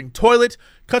your existing toilet,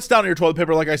 cuts down on your toilet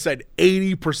paper, like I said,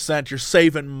 80%. You're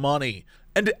saving money.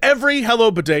 And every Hello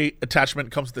Bidet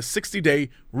attachment comes with a 60-day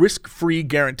risk-free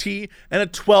guarantee and a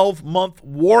 12-month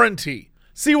warranty.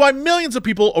 See why millions of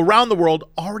people around the world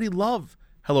already love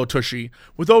Hello Tushy.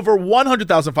 With over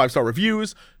 100,000 5-star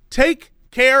reviews, take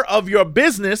care of your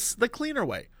business the cleaner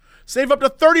way. Save up to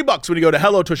 $30 when you go to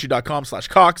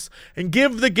hellotushy.com/Cox and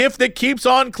give the gift that keeps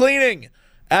on cleaning.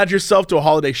 Add yourself to a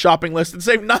holiday shopping list and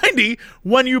save $90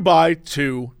 when you buy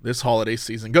 2 this holiday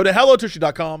season. Go to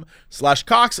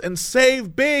hellotushy.com/Cox and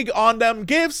save big on them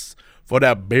gifts for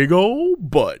that big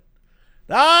old butt.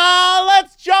 Now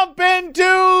let's jump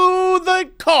into the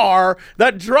car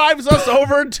that drives us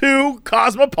over to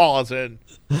Cosmopolitan.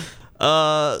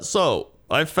 So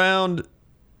I found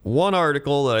one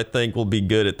article that I think will be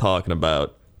good at talking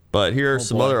about, but here are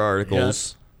some other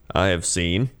articles I have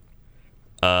seen.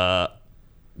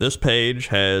 This page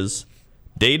has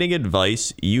dating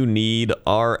advice you need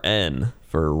RN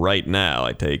for right now,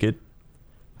 I take it.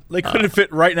 They couldn't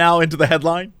fit right now into the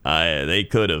headline? They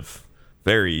could have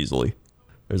very easily.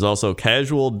 There's also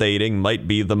casual dating might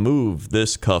be the move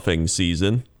this cuffing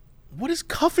season. What is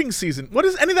cuffing season? What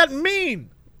does any of that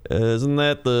mean? Isn't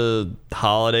that the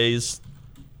holidays?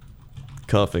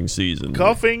 Cuffing season.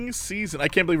 Cuffing season. I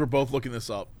can't believe we're both looking this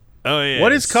up. Oh yeah.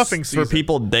 What is it's cuffing season? For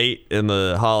people date in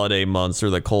the holiday months or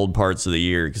the cold parts of the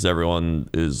year because everyone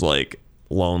is like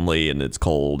lonely and it's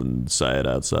cold and sad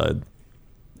outside,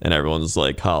 and everyone's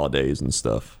like holidays and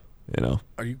stuff. You know.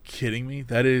 Are you kidding me?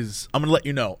 That is. I'm gonna let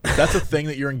you know. If that's a thing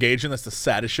that you're engaged in, that's the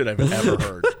saddest shit I've ever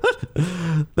heard.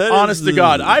 Honest to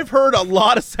God, I've heard a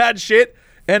lot of sad shit,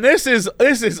 and this is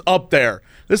up there.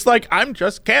 It's like I'm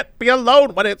just can't be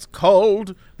alone when it's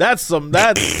cold. That's some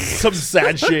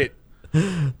sad shit.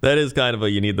 That is kind of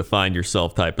a you need to find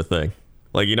yourself type of thing.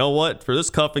 Like, you know what? For this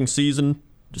cuffing season,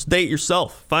 just date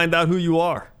yourself. Find out who you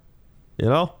are. You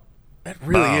know? That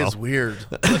really is weird.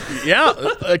 Yeah,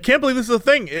 I can't believe this is a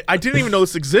thing. I didn't even know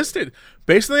this existed.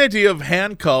 Based on the idea of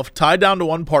handcuffed, tied down to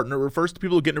one partner, refers to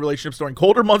people who get into relationships during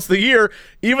colder months of the year,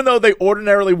 even though they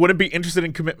ordinarily wouldn't be interested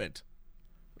in commitment.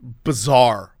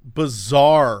 Bizarre.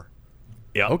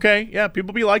 Yeah. Okay, yeah,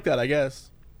 people be like that, I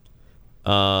guess.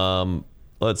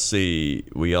 Let's see.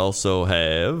 We also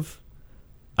have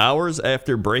hours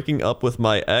after breaking up with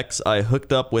my ex, I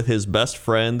hooked up with his best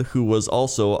friend who was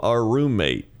also our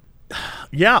roommate.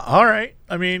 Yeah, all right.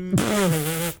 I mean,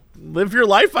 live your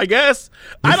life, I guess.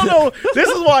 I don't know. This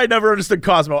is why I never understood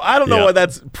Cosmo. I don't know why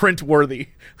that's print worthy.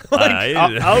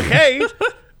 Okay.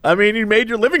 I mean, you made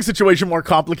your living situation more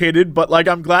complicated, but like,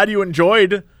 I'm glad you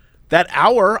enjoyed that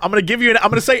hour. I'm going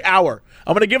to say hour.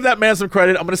 I'm going to give that man some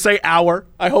credit. I'm going to say hour.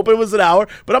 I hope it was an hour,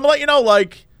 but I'm going to let you know,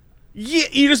 like,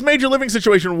 you just made your living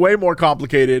situation way more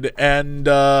complicated, and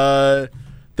that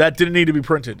didn't need to be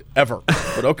printed ever,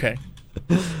 but okay.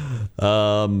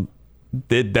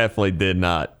 It definitely did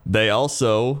not. They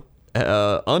also,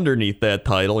 underneath that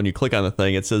title, when you click on the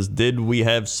thing, it says, did we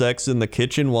have sex in the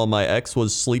kitchen while my ex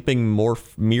was sleeping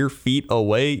mere feet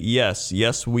away?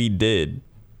 Yes, we did.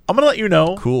 I'm going to let you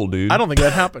know. Cool, dude. I don't think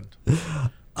that happened.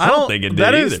 I don't think it did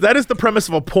either. That is the premise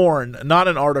of a porn, not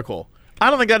an article. I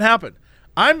don't think that happened.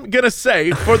 I'm going to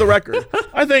say, for the record,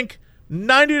 I think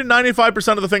 90 to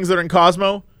 95% of the things that are in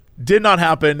Cosmo did not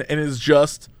happen and is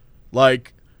just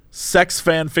like sex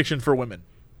fan fiction for women.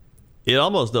 It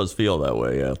almost does feel that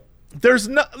way, yeah. There's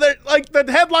no, like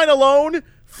the headline alone,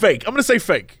 fake. I'm going to say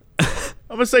fake. I'm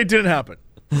going to say it didn't happen.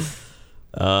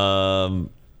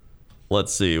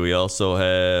 Let's see. We also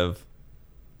have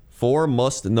 4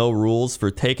 must-know rules for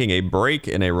taking a break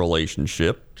in a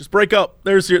relationship. Just break up.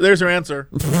 There's your answer.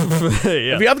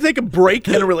 Yeah. If you have to take a break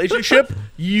in a relationship,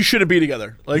 you shouldn't be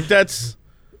together. Like that's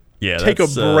take a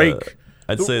break.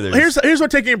 I'd say there's here's what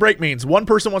taking a break means. One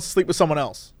person wants to sleep with someone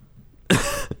else.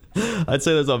 I'd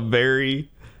say there's a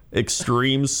very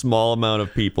extreme small amount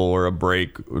of people where a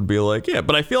break would be like, yeah,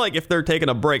 but I feel like if they're taking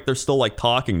a break, they're still like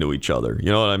talking to each other. You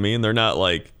know what I mean? They're not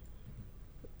like.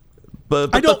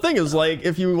 But the thing is, like,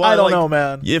 if you want, I don't know,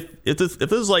 man. If this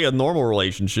is like a normal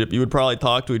relationship, you would probably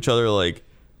talk to each other like,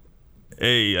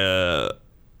 hey,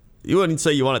 you wouldn't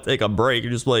say you want to take a break.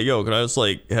 You're just like, yo, can I just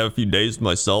like have a few days to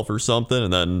myself or something,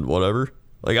 and then whatever.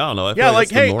 Like, I don't know. I feel like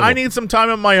hey, I need some time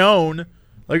on my own.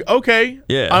 Like, okay,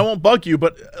 yeah, I won't bug you,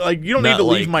 but like, you don't need to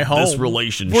leave my home. This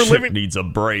relationship needs a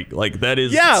break. Like that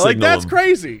is like that's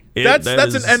crazy. That's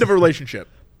an end of a relationship.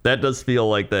 That does feel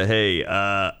like the hey,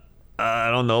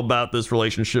 I don't know about this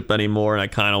relationship anymore, and I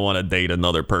kind of want to date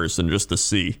another person just to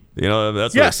see. You know,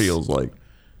 that's what it feels like.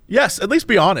 Yes, at least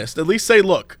be honest. At least say,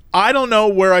 look, I don't know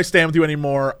where I stand with you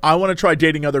anymore. I want to try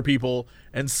dating other people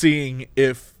and seeing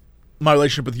if my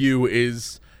relationship with you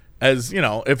is, as, you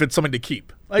know, if it's something to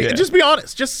keep. Like, just be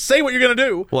honest. Just say what you're going to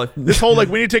do. Well, this whole, like,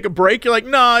 we need to take a break. You're like,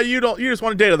 nah, you don't. You just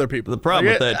want to date other people. The problem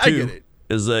with that, too,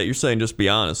 is that you're saying just be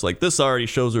honest. Like, this already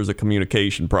shows there's a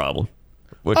communication problem.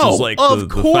 Which is like the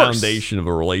foundation of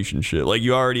a relationship. Like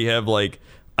you already have like,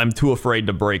 I'm too afraid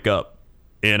to break up,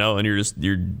 you know, and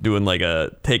you're doing like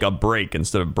a take a break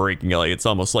instead of breaking. Like it's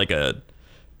almost like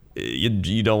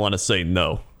you don't want to say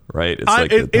no, right?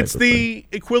 It's the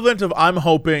equivalent of I'm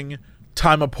hoping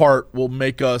time apart will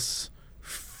make us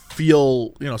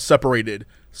feel, you know, separated,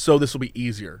 so this will be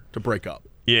easier to break up.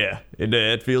 Yeah,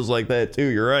 it feels like that too.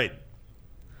 You're right.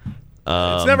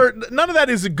 It's never. None of that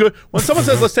is a good. When someone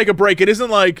says let's take a break, it isn't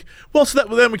like, well, so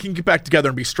that then we can get back together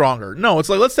and be stronger. No, it's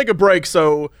like let's take a break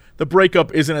so the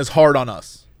breakup isn't as hard on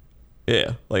us.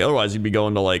 Yeah, like otherwise you'd be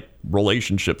going to like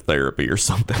relationship therapy or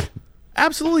something.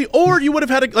 Absolutely, or you would have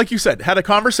had like you said, had a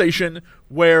conversation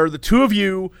where the two of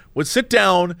you would sit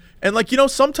down and like, you know,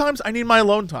 sometimes I need my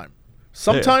alone time.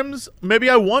 Sometimes maybe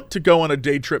I want to go on a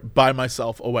day trip by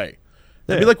myself away.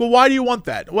 And be like, well, why do you want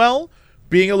that? Well,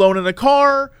 being alone in a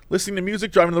car, listening to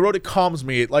music, driving on the road, it calms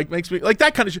me. It like makes me like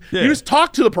that kind of shit. Yeah. You just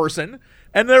talk to the person,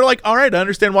 And they're like, all right, I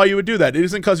understand why you would do that. It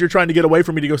isn't because you're trying to get away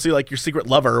from me to go see like your secret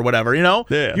lover or whatever, you know?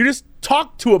 Yeah. You just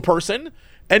talk to a person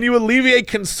and you alleviate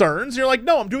concerns. You're like,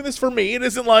 no, I'm doing this for me. It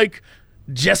isn't like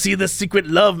Jesse, the secret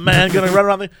love man, gonna run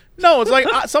around. No, it's like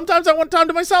sometimes I want time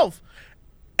to myself.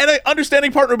 And an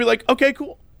understanding partner would be like, okay,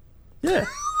 cool. Yeah.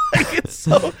 Like, it's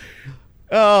so.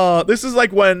 This is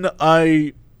like when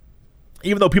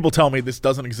even though people tell me this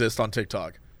doesn't exist on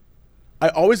TikTok, I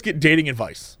always get dating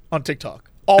advice on TikTok.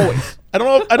 Always. I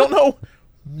don't know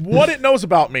what it knows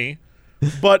about me,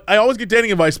 but I always get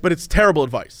dating advice, but it's terrible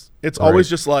advice. It's always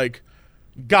just like,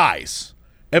 guys,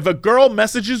 if a girl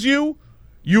messages you,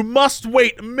 you must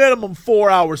wait minimum 4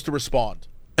 hours to respond.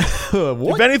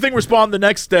 What? If anything, respond the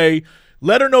next day.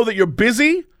 Let her know that you're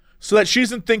busy so that she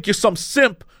doesn't think you're some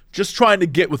simp just trying to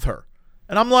get with her.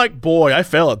 And I'm like, boy, I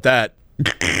fail at that.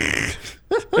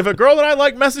 If a girl that I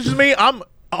like messages me, I'm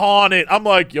on it. I'm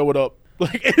like, yo, what up?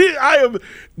 Like, I am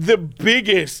the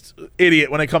biggest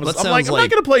idiot when it comes. I'm like, I'm not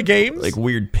gonna play games. Like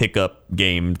weird pickup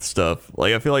game stuff.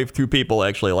 Like I feel like if two people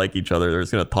actually like each other, they're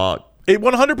just gonna talk. It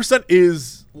 100%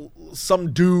 is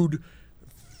some dude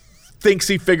thinks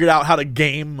he figured out how to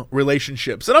game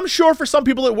relationships, and I'm sure for some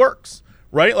people it works.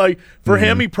 Right? Like for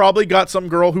him, he probably got some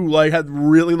girl who like had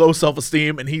really low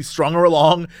self-esteem and he strung her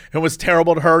along and was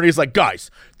terrible to her. And he's like, guys,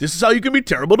 this is how you can be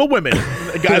terrible to women. And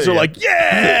the guys are like,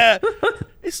 yeah.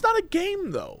 It's not a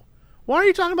game though. Why are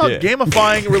you talking about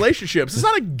gamifying relationships? It's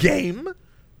not a game.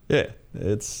 Yeah.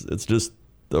 It's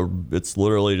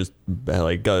literally just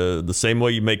like the same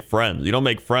way you make friends. You don't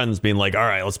make friends being like, all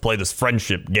right, let's play this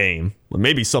friendship game. Well,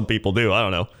 maybe some people do. I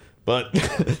don't know. But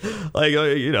like,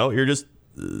 you're just,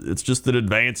 it's just an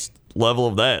advanced level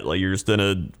of that. Like you're just in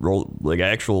a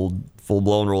actual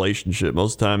full-blown relationship.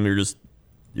 Most of the time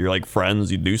you're like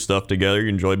friends. You do stuff together. You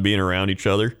enjoy being around each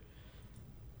other.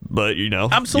 But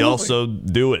Absolutely. You also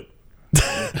do it.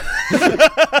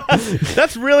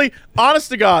 That's really, honest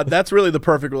to God, that's really the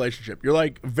perfect relationship. You're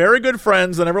like very good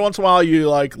friends, and every once in a while you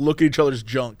like look at each other's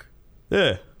junk.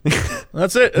 Yeah.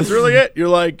 That's it. That's really it. You're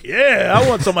like, yeah, I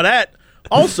want some of that.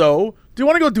 Also, do you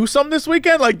want to go do something this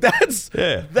weekend? Like that's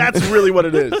really what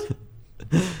it is.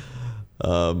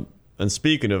 And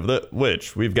speaking of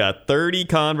which, we've got 30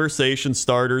 conversation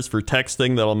starters for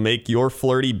texting that'll make your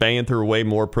flirty banter way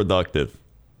more productive.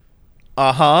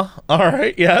 Uh-huh. All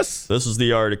right. Yes. This is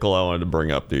the article I wanted to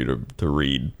bring up to you to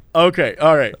read. Okay.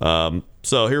 All right.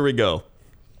 So here we go.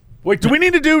 Wait, do we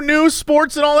need to do news,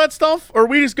 sports, and all that stuff? Or are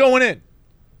we just going in?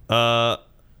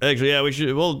 Actually, yeah, we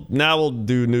should. Well, now we'll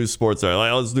do news, sports. All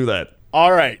right, let's do that.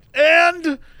 All right.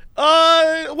 And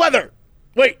weather.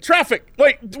 Wait, traffic.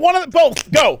 Wait, one of the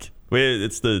both. Go. Wait,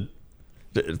 it's the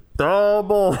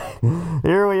double.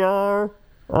 Here we are,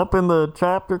 up in the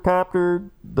chapter captor,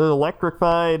 the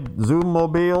electrified Zoom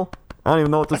mobile. I don't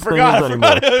even know what this thing is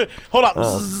anymore. Hold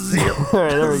on. Zip. All right,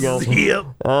 there we go. Zip.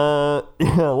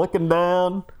 Yeah, looking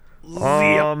down.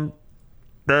 Zip.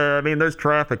 I mean, there's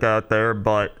traffic out there,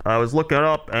 but I was looking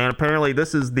up, and apparently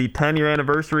this is the 10-year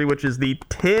anniversary, which is the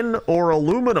tin or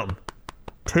aluminum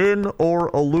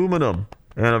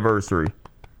anniversary.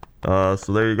 So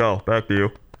there you go. Back to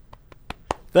you.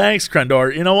 Thanks,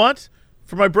 Krendor. You know what?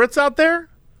 For my Brits out there,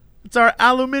 it's our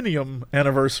aluminium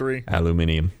anniversary.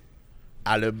 Aluminium.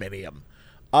 Okay.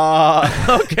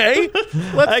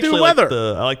 Let's do weather.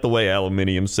 I like the way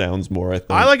aluminium sounds more, I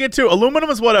think. I like it too. Aluminum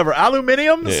is whatever.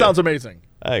 Aluminium sounds amazing.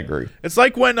 I agree. It's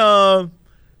like when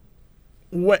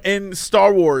in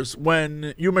Star Wars,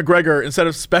 when Ewan McGregor, instead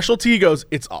of specialty, he goes,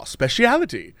 it's all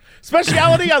speciality.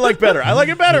 Speciality, I like better. I like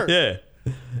it better. Yeah.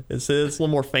 It's a little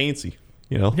more fancy,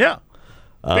 Yeah. Big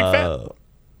fan.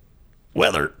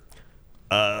 Weather.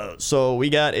 So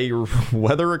we got a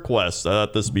weather request. I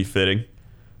thought this would be fitting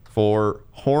for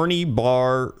Horny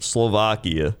Bar,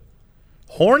 Slovakia.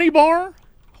 Horny Bar?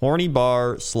 Horny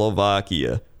Bar,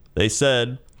 Slovakia. They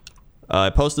said, I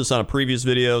posted this on a previous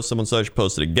video. Someone said I should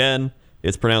post it again.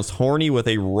 It's pronounced horny with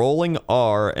a rolling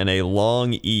R and a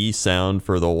long E sound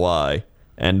for the Y.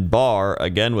 And bar,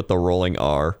 again with the rolling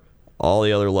R. All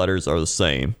the other letters are the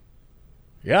same.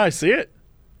 Yeah, I see it.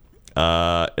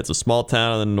 It's a small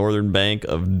town on the northern bank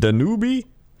of Danube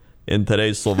in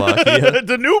today's Slovakia.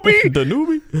 Danube?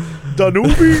 Danube.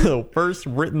 The first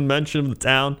written mention of the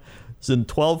town is in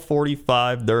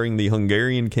 1245 during the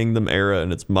Hungarian Kingdom era,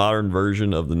 and its modern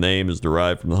version of the name is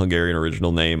derived from the Hungarian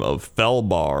original name of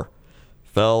Felbar.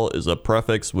 Fel is a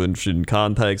prefix which in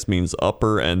context means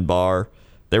upper, and bar.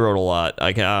 They wrote a lot.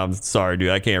 I'm sorry,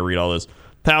 dude. I can't read all this.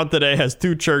 Town today has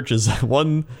two churches,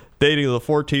 one dating to the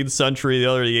 14th century, the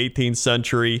other the 18th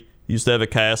century. Used to have a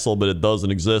castle, but it doesn't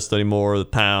exist anymore. The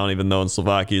town, even though in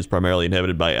Slovakia, is primarily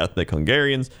inhabited by ethnic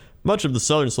Hungarians. Much of the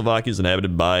southern Slovakia is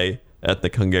inhabited by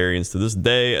ethnic Hungarians to this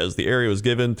day, as the area was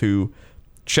given to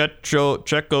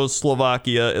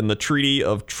Czechoslovakia in the Treaty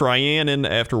of Trianon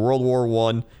after World War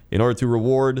I in order to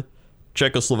reward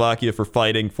Czechoslovakia for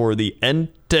fighting for the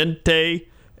Entente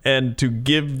and to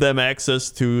give them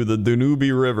access to the Danube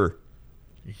River.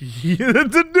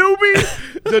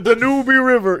 the Danube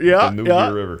River. Yeah,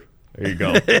 Danube River. There you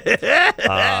go.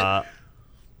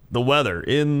 The weather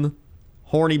in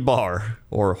Horny Bar,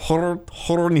 or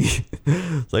Horny. Is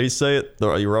that how you say it?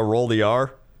 You roll the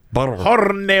R?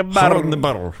 Horny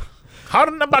Bar.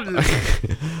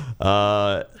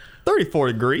 34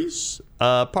 degrees,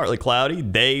 partly cloudy,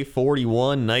 day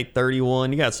 41, night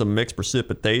 31. You got some mixed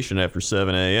precipitation after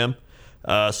 7 a.m.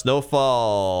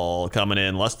 Snowfall coming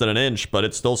in less than an inch, but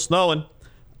it's still snowing.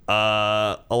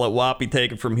 I'll let Whoppy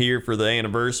take it from here for the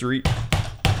anniversary.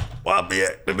 Whoppy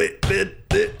activated.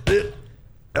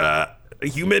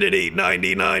 Humidity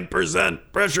 99%,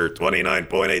 pressure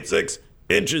 29.86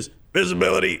 inches,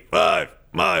 visibility 5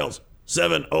 miles.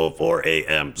 7:04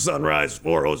 a.m. sunrise,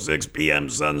 4:06 p.m.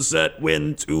 sunset,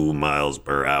 wind 2 miles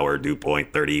per hour, dew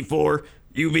point 34,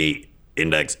 UV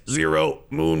index 0,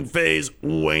 moon phase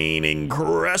waning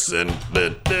crescent.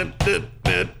 Looking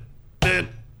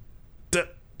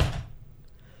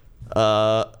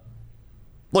at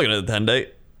the 10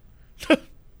 date,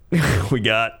 we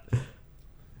got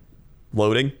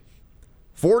loading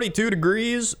 42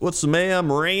 degrees with some AM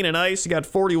rain and ice. You got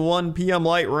 41 p.m.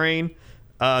 light rain.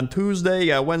 On Tuesday, you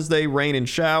got Wednesday, rain and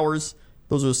showers.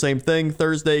 Those are the same thing.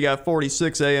 Thursday, you got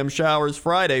 46 a.m. showers.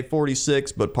 Friday,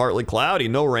 46, but partly cloudy,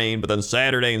 no rain. But then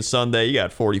Saturday and Sunday, you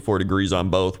got 44 degrees on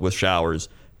both with showers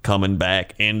coming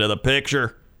back into the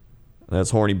picture. That's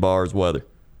Horny Bar's weather.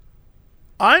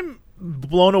 I'm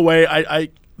blown away. I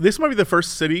this might be the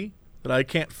first city that I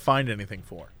can't find anything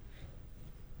for.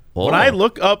 Oh. When I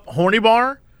look up Horny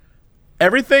Bar,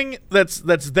 everything that's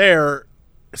there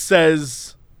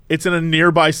says it's in a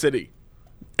nearby city.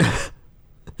 Oh,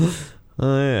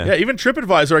 yeah. Yeah, even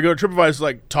TripAdvisor, I go to TripAdvisor, it's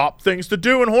like top things to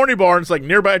do in Horny Bar, and it's like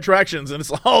nearby attractions, and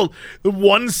it's all the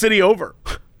one city over.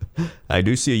 I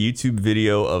do see a YouTube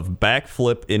video of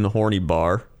backflip in Horny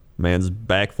Bar. Man's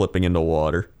backflipping into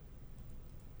water.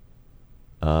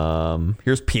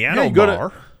 Here's Piano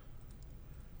Bar.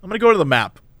 I'm going to go to the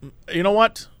map. You know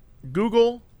what?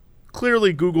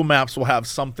 Clearly Google Maps will have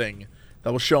something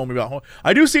that will show me about.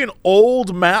 I do see an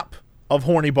old map of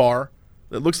Horny Bar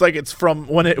that looks like it's from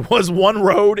when it was one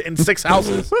road and 6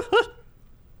 houses.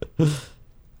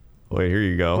 Wait, here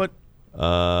you go. But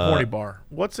Horny Bar.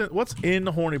 What's in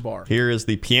Horny Bar? Here is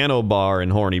the Piano Bar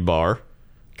in Horny Bar.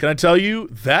 Can I tell you,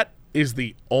 that is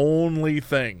the only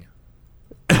thing.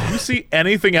 You see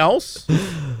anything else?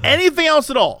 Anything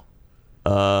else at all?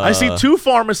 I see 2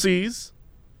 pharmacies.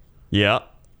 Yeah.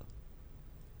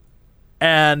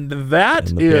 And that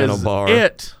and the Piano is Bar.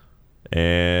 it.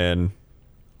 And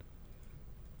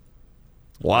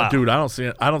wow, Dude, I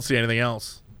don't see anything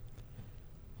else.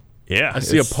 Yeah. I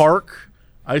see a park.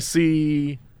 I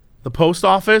see the post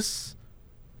office.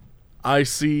 I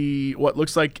see what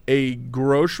looks like a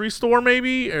grocery store,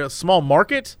 maybe a small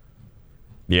market.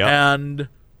 Yeah. And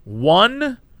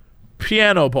one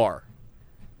piano bar.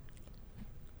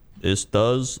 This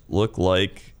does look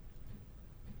like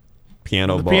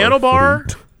piano bar. Piano bar.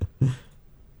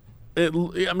 It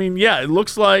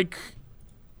looks like,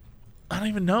 I don't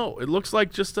even know. It looks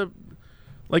like just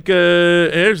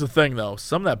here's the thing though.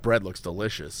 Some of that bread looks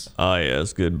delicious. Oh yeah,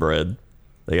 it's good bread.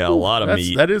 They got a lot of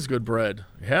meat. That is good bread.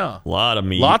 Yeah. A lot of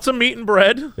meat. Lots of meat and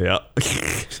bread. Yeah.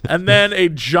 And then a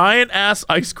giant ass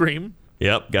ice cream.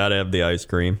 Yep, gotta have the ice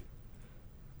cream.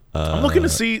 I'm looking to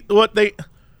see what they.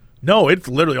 No, it's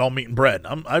literally all meat and bread.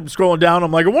 I'm scrolling down.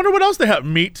 I'm like, I wonder what else they have.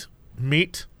 Meat,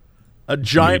 a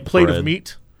giant plate bread. of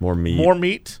meat, More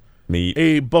meat. meat,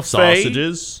 a buffet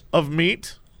sausages of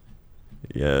meat.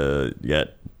 Yeah, you got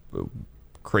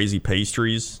crazy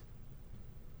pastries.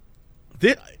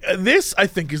 This, I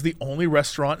think, is the only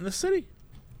restaurant in the city.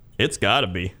 It's gotta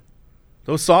be.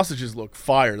 Those sausages look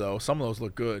fire, though. Some of those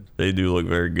look good. They do look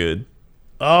very good.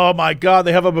 Oh my God,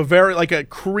 they have a Bavaria, like a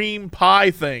cream pie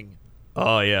thing.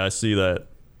 Oh yeah, I see that.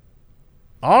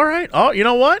 All right. Oh, you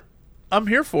know what? I'm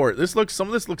here for it. Some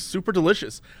of this looks super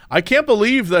delicious. I can't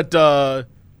believe that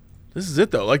this is it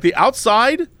though. Like the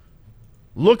outside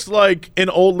looks like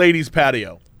an old lady's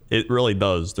patio. It really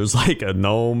does. There's like a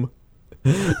gnome.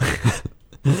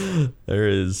 There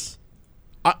is.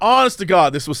 Honest to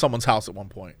God, this was someone's house at one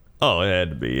point. Oh, it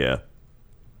had to be, yeah.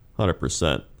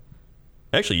 100%.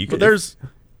 Actually, you can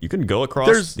you can go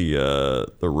across the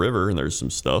river and there's some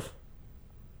stuff.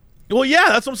 Well, yeah,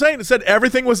 that's what I'm saying. It said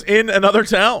everything was in another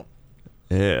town.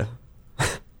 Yeah.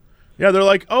 Yeah, they're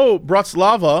like, oh,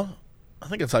 Bratislava, I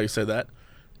think that's how you say that,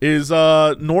 is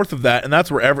north of that, and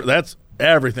that's where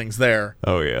everything's there.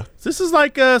 Oh, yeah. This is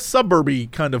like a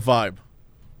suburby kind of vibe.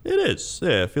 It is.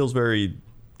 Yeah, it feels very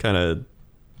kind of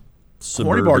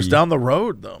Corny Bar's down the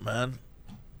road, though, man.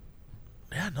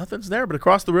 Yeah, nothing's there. But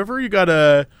across the river, you got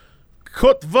a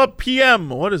Kotva PM.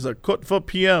 What is a Kotva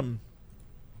PM?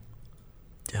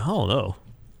 I don't know.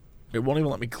 It won't even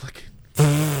let me click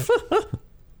it.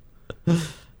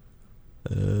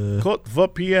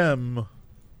 Kotva PM.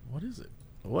 What is it?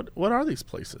 What are these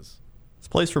places? This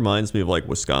place reminds me of like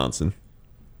Wisconsin.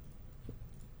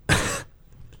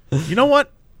 You know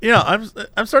what? Yeah,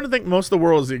 I'm starting to think most of the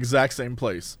world is the exact same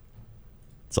place.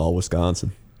 It's all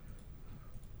Wisconsin.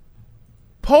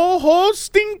 Poho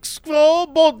stinks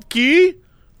vodka.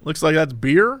 Looks like that's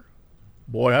beer.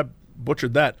 Boy, I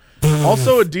butchered that.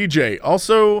 Also a DJ.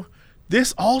 Also,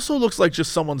 this also looks like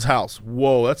just someone's house.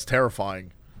 Whoa, that's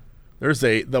terrifying. There's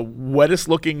the wettest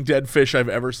looking dead fish I've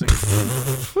ever seen.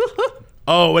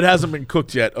 Oh, it hasn't been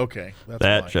cooked yet. Okay,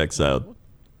 that checks out.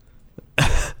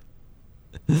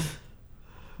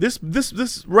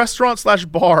 This restaurant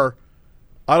 / bar,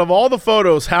 out of all the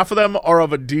photos, half of them are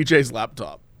of a DJ's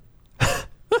laptop.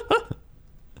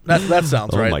 That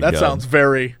sounds right. That sounds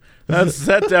very.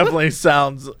 That definitely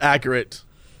sounds accurate.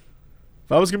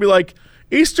 If I was gonna be like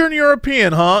Eastern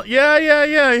European, huh?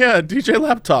 Yeah. DJ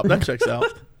laptop. That checks out.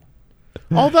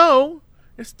 Although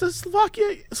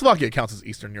Slovakia counts as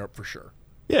Eastern Europe for sure.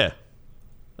 Yeah.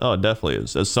 Oh, it definitely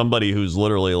is. As somebody who's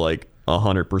literally like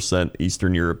 100%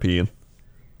 Eastern European.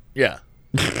 Yeah.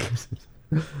 I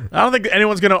don't think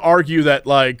anyone's gonna argue that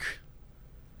like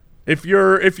if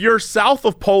you're south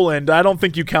of Poland, I don't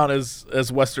think you count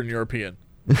as Western European.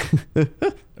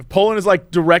 If Poland is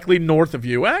like directly north of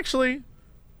you, actually,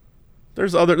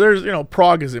 there's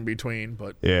Prague is in between,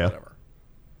 but yeah. Whatever.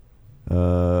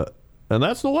 And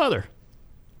that's the weather.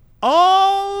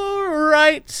 All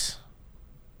right.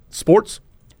 Sports.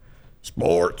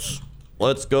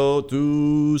 Let's go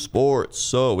to sports.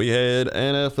 So we had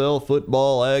NFL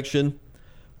football action.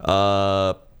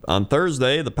 On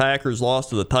Thursday, the Packers lost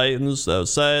to the Titans. That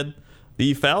was sad.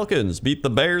 The Falcons beat the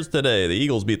Bears today. The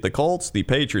Eagles beat the Colts. The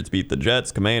Patriots beat the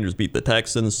Jets. Commanders beat the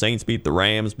Texans. Saints beat the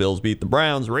Rams. Bills beat the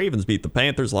Browns. Ravens beat the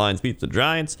Panthers. Lions beat the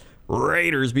Giants.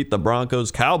 Raiders beat the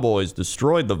Broncos. Cowboys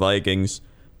destroyed the Vikings.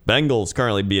 Bengals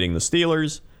currently beating the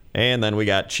Steelers. And then we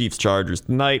got Chiefs Chargers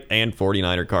tonight and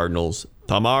 49er Cardinals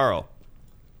tomorrow.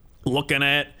 Looking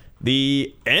at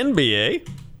the NBA,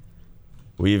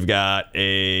 we've got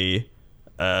a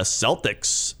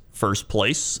Celtics first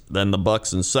place, then the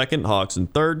Bucks in second, Hawks in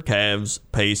third, Cavs,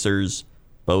 Pacers,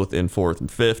 both in fourth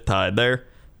and fifth, tied there.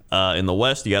 In the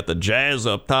West, you got the Jazz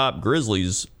up top,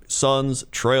 Grizzlies, Suns,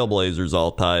 Trailblazers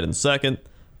all tied in second,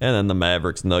 and then the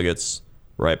Mavericks, Nuggets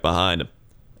right behind them.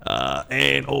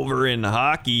 And over in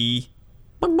hockey,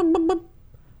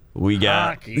 we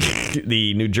got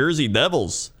the New Jersey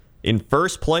Devils in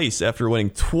first place after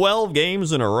winning 12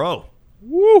 games in a row.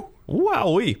 Woo!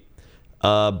 Wowee.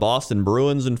 Boston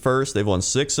Bruins in first. They've won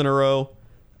 6 in a row.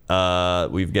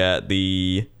 We've got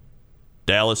the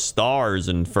Dallas Stars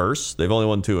in first. They've only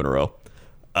won 2 in a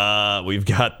row. We've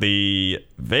got the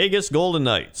Vegas Golden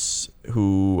Knights,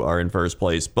 who are in first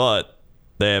place, but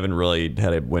they haven't really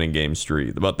had a winning game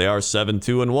streak. But they are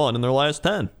 7-2-1 in their last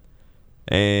 10.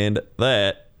 And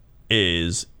that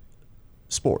is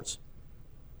sports.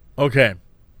 Okay.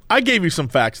 I gave you some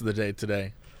facts of the day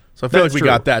today, so I feel like we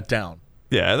got that down.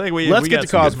 Yeah, I think we Let's we get got to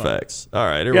some Cosmo. good facts. All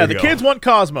right, here yeah, we the go. kids want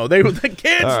Cosmo. The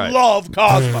kids right. love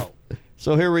Cosmo.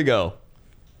 So here we go.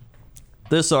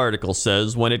 This article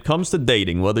says, when it comes to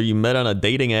dating, whether you met on a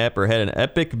dating app or had an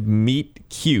epic meet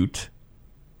cute.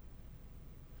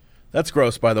 That's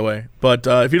gross, by the way. But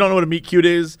if you don't know what a meet cute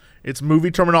is, it's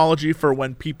movie terminology for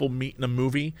when people meet in a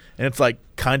movie, and it's like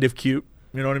kind of cute.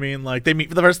 You know what I mean? Like they meet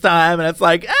for the first time, and it's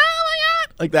like, oh my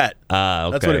god, like that.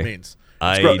 Okay. That's what it means.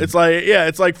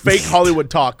 It's like fake Hollywood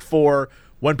talk for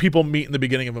when people meet in the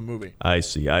beginning of a movie. I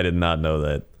see. I did not know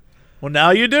that. Well,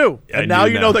 now you do. And now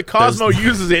you know that Cosmo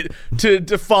uses it to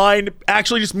define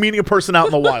actually just meeting a person out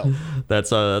in the wild.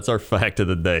 That's our fact of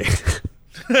the day.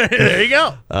 There you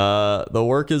go. The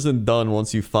work isn't done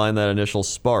once you find that initial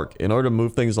spark. In order to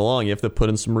move things along, you have to put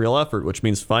in some real effort, which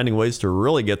means finding ways to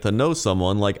really get to know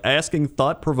someone, like asking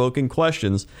thought-provoking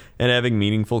questions and having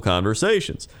meaningful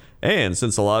conversations. And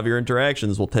since a lot of your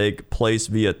interactions will take place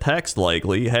via text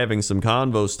likely, having some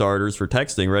convo starters for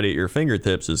texting ready at your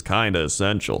fingertips is kind of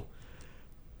essential.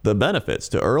 The benefits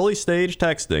to early stage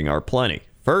texting are plenty.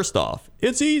 First off,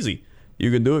 it's easy.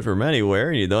 You can do it from anywhere,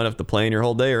 and you don't have to plan your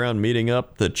whole day around meeting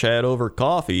up to chat over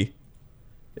coffee.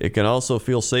 It can also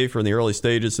feel safer in the early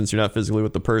stages since you're not physically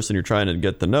with the person you're trying to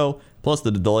get to know. Plus,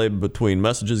 the delay between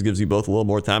messages gives you both a little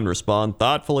more time to respond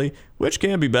thoughtfully, which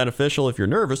can be beneficial if you're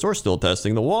nervous or still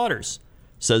testing the waters.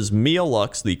 Says Mia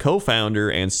Lux, the co-founder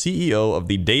and CEO of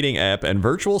the dating app and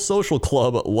virtual social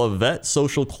club Lavette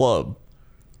Social Club.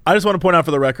 I just want to point out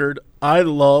for the record, I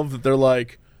love that they're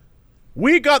like,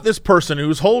 we got this person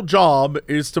whose whole job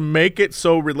is to make it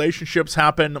so relationships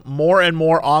happen more and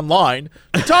more online.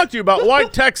 To talk to you about why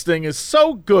texting is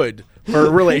so good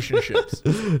for relationships.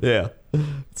 Yeah.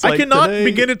 I cannot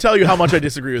begin to tell you how much I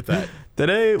disagree with that.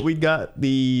 Today, we got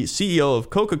the CEO of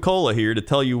Coca-Cola here to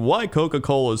tell you why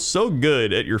Coca-Cola is so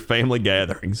good at your family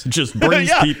gatherings. It just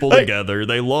brings people together.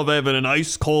 They love having an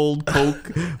ice cold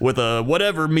Coke with a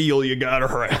whatever meal you got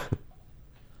around.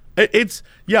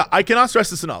 I cannot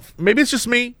stress this enough. Maybe it's just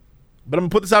me, but I'm gonna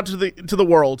put this out to the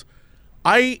world.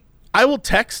 I will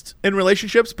text in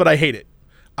relationships, but I hate it.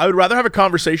 I would rather have a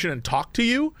conversation and talk to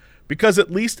you, because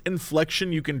at least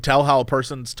inflection, you can tell how a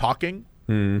person's talking.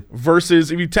 Versus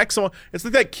if you text someone, it's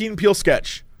like that Key and Peele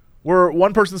sketch where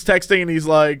one person's texting and he's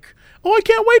like, "Oh, I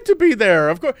can't wait to be there."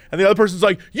 Of course, and the other person's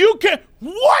like, "You can't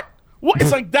what?"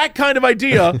 It's like that kind of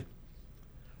idea.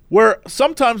 Where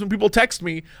sometimes when people text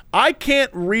me, I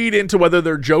can't read into whether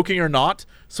they're joking or not,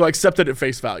 so I accept it at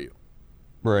face value.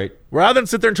 Right. Rather than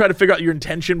sit there and try to figure out your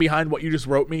intention behind what you just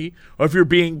wrote me, or if you're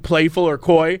being playful or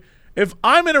coy. If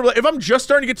I'm just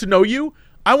starting to get to know you,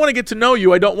 I want to get to know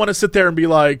you. I don't want to sit there and be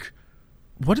like,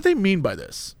 what do they mean by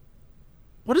this?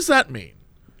 What does that mean?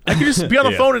 I can just be on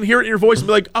the phone and hear it in your voice and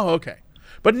be like, oh, okay.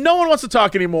 But no one wants to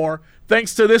talk anymore,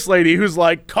 thanks to this lady who's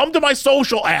like, come to my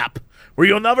social app where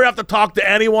you'll never have to talk to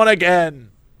anyone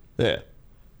again. Yeah.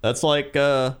 That's like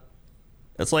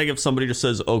if somebody just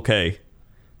says, okay.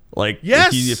 Like,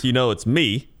 yes. if you know it's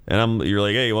me, and you're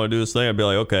like, hey, you want to do this thing? I'd be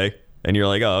like, okay. And you're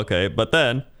like, oh, okay. But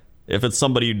then, if it's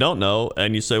somebody you don't know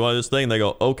and you say, want to do this thing, they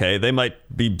go, okay. They might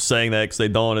be saying that because they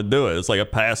don't want to do it. It's like a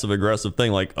passive-aggressive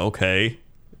thing, like, okay.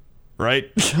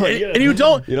 Right? and you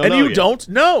don't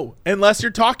know unless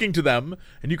you're talking to them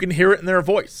and you can hear it in their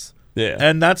voice. Yeah.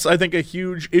 And that's, I think, a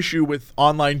huge issue with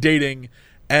online dating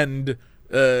and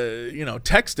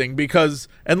texting, because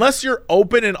unless you're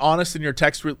open and honest in your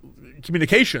text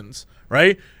communications,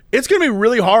 right, it's going to be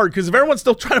really hard, because if everyone's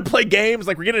still trying to play games,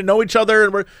 like we're getting to know each other,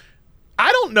 and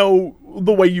I don't know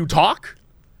the way you talk.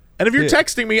 And if you're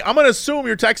texting me, I'm going to assume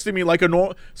you're texting me like a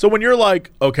normal. So when you're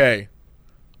like, okay,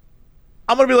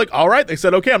 I'm going to be like, all right, they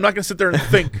said okay. I'm not going to sit there and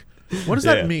think, what does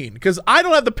that mean? Because I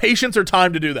don't have the patience or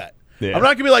time to do that. Yeah. I'm not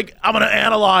going to be like, I'm going to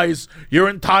analyze your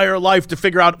entire life to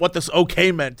figure out what this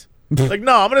okay meant. Like,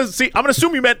 no, I'm going to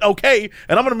assume you meant okay,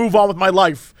 and I'm going to move on with my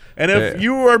life. And if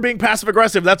you are being passive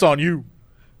aggressive, that's on you.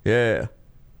 Yeah,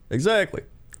 exactly.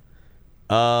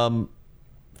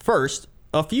 First,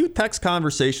 a few text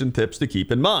conversation tips to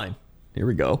keep in mind. Here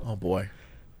we go. Oh, boy.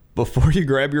 Before you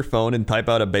grab your phone and type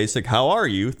out a basic "how are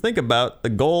you," think about the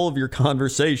goal of your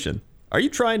conversation. Are you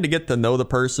trying to get to know the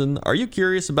person? Are you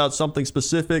curious about something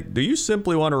specific? Do you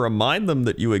simply want to remind them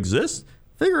that you exist?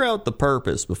 Figure out the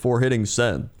purpose before hitting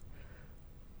send.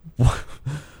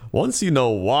 Once you know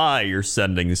why you're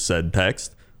sending said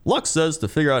text, Lux says to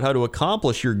figure out how to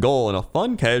accomplish your goal in a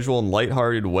fun, casual, and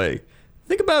lighthearted way.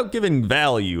 Think about giving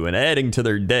value and adding to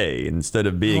their day instead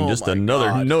of being just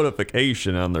another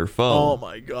notification on their phone. Oh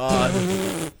my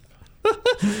God.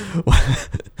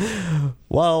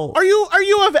 Well, are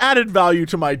you have added value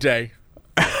to my day?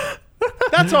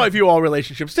 That's how I view all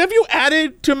relationships. Have you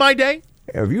added to my day?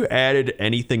 Have you added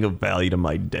anything of value to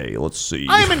my day? Let's see.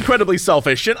 I am incredibly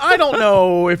selfish, and I don't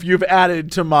know if you've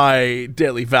added to my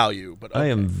daily value, but okay. I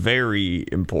am very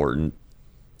important,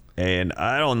 and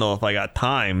I don't know if I got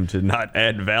time to not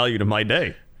add value to my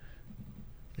day.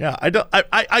 Yeah,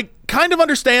 I kind of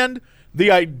understand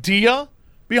the idea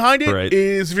behind it. Right.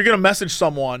 Is if you're going to message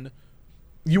someone,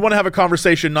 you want to have a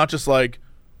conversation, not just like,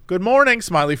 good morning,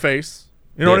 smiley face.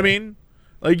 You know what I mean?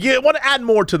 Like, you want to add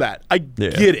more to that. I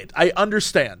get it. I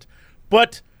understand.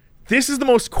 But this is the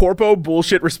most corpo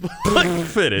bullshit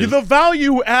response. It is. The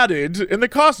value added and the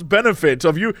cost benefit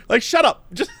of you. Like, shut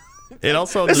up. Just it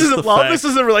also this isn't love. This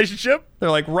isn't a relationship.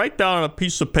 They're like, write down on a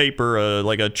piece of paper,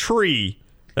 like a tree.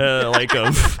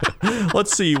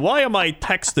 Let's see, why am I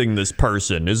texting this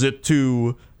person? Is it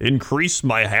to increase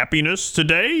my happiness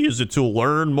today? Is it to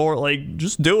learn more? Like,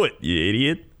 just do it, you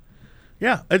idiot.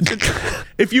 Yeah.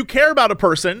 If you care about a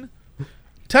person,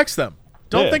 text them.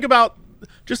 Don't think about,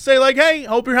 just say like, hey,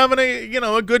 hope you're having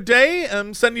a good day.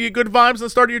 I'm sending you good vibes at the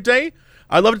start of your day.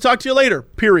 I'd love to talk to you later,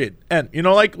 period. And,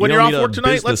 like when you're off work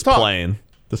tonight, let's talk. Plan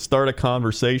to start a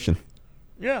conversation.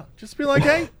 Yeah. Just be like,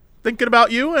 hey, thinking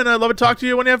about you, and I'd love to talk to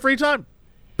you when you have free time.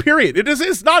 Period.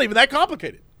 It's not even that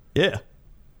complicated. Yeah.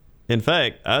 In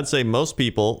fact, I'd say most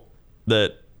people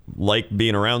that like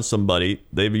being around somebody,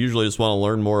 they usually just want to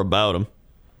learn more about them.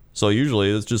 So usually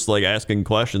it's just like asking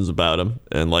questions about them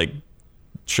and like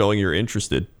showing you're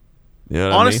interested. You know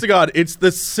what Honest I mean? to God, it's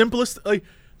the simplest. Like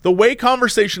the way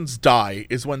conversations die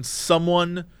is when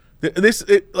someone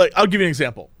I'll give you an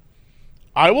example.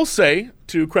 I will say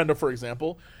to Krenda, for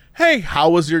example, "Hey, how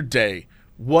was your day?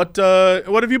 What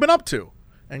have you been up to?"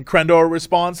 And Krenda will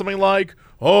respond something like,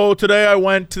 "Oh, today I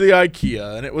went to the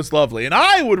IKEA and it was lovely." And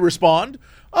I would respond,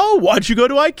 "Oh, why'd you go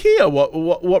to IKEA?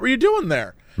 What were you doing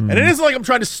there?" And it isn't like I'm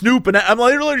trying to snoop, and I'm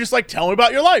literally just like, "Tell me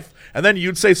about your life." And then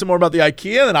you'd say some more about the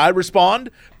IKEA, and then I'd respond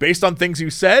based on things you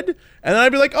said. And then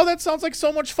I'd be like, "Oh, that sounds like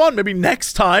so much fun. Maybe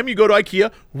next time you go to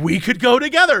IKEA, we could go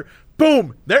together."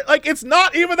 Boom. It's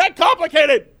not even that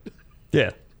complicated.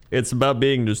 Yeah. It's about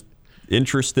being just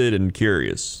interested and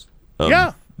curious of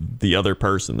Yeah. the other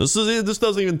person. This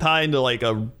doesn't even tie into like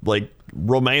a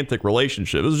romantic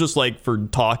relationship. It's just like for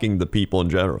talking to people in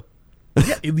general.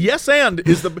 Yeah, yes and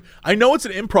is the. I know it's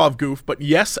an improv goof, but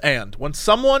yes and when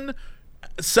someone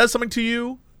says something to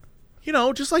you,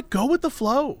 just like go with the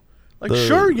flow. Like,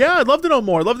 sure, yeah, I'd love to know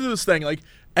more. I'd love to do this thing. Like,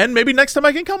 and maybe next time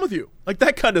I can come with you. Like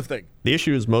that kind of thing. The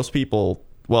issue is most people,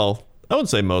 well, I wouldn't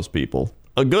say most people,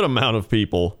 a good amount of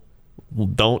people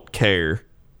don't care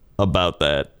about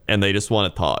that and they just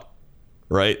want to talk,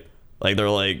 right? Like they're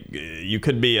like, you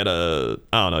could be at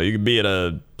you could be at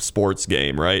a sports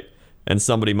game, right? And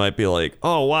somebody might be like,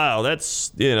 "Oh, wow,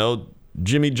 that's,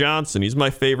 Jimmy Johnson. He's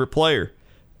my favorite player."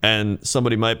 And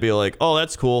somebody might be like, "Oh,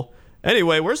 that's cool.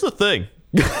 Anyway, where's the thing?"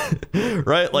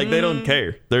 Right? Like they don't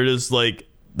care. They're just like,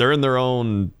 they're in their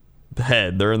own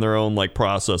head. They're in their own like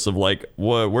process of like,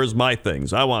 where's my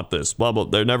things? I want this, blah, blah.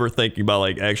 They're never thinking about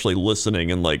like actually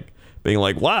listening and like being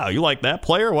like, "Wow, you like that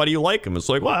player? Why do you like him?" It's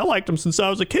like, "Wow, I liked him since I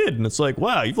was a kid." And it's like,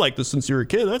 "Wow, you've liked this since you were a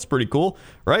kid. That's pretty cool."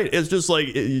 Right? It's just like,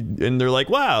 and they're like,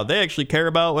 "Wow, they actually care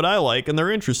about what I like and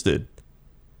they're interested."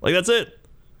 Like, that's it.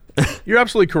 You're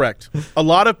absolutely correct. A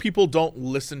lot of people don't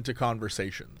listen to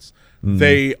conversations.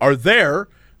 They are there.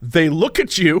 They look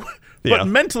at you, but Yeah.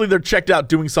 mentally they're checked out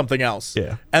doing something else.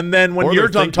 Yeah. And then when Or you're they're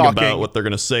done thinking talking, about what they're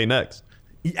going to say next.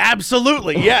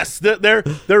 absolutely, yes, they're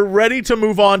ready to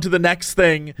move on to the next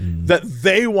thing that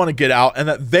they want to get out and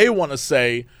that they want to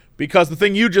say, because the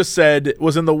thing you just said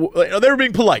was they were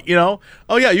being polite. "Oh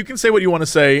yeah, you can say what you want to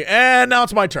say, and now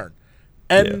it's my turn."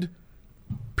 And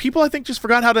people, I think, just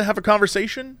forgot how to have a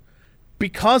conversation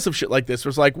because of shit like this. It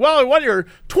was like, "Well, what are your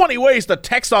 20 ways to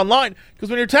text online?" Because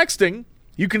when you're texting,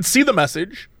 you can see the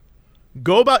message,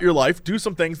 go about your life, do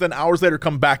some things, then hours later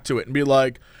come back to it and be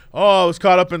like, "Oh, I was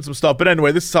caught up in some stuff, but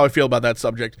anyway, this is how I feel about that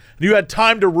subject." And you had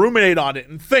time to ruminate on it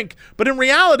and think. But in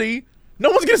reality, no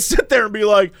one's going to sit there and be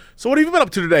like, "So what have you been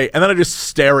up to today?" And then I just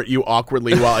stare at you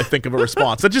awkwardly while I think of a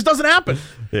response. That just doesn't happen.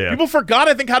 Yeah. People forgot,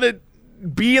 I think, how to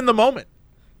be in the moment.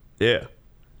 Yeah.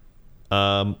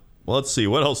 Well, let's see.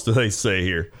 What else do they say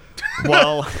here?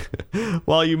 While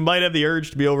you might have the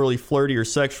urge to be overly flirty or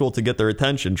sexual to get their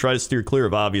attention, try to steer clear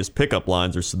of obvious pickup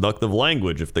lines or seductive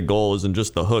language if the goal isn't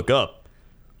just to hook up.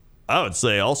 I would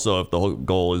say also if the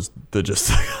goal is to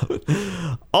just...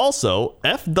 Also,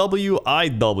 FWIW, I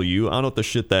don't know what the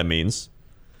shit that means.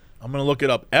 I'm going to look it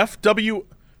up. FWIW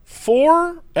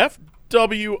for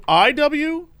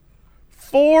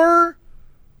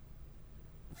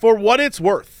what it's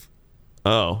worth.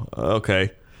 Oh,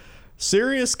 okay.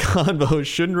 Serious convos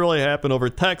shouldn't really happen over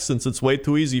text since it's way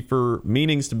too easy for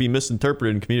meanings to be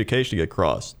misinterpreted and communication to get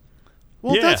crossed.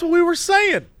 Well, Yeah. that's what we were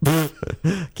saying.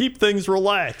 Keep things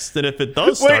relaxed, and if it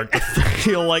does start to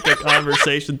feel like a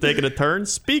conversation taking a turn,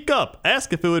 speak up.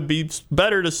 Ask if it would be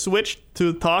better to switch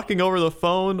to talking over the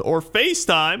phone or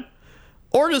FaceTime,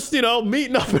 or just,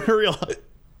 meeting up in real life.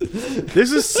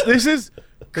 This is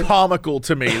comical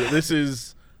to me. This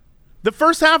is the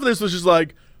first half of this was just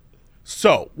like,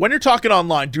 so when you're talking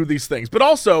online, do these things, but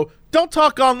also don't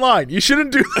talk online. You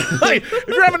shouldn't do like, if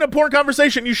you're having an important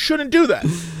conversation, you shouldn't do that.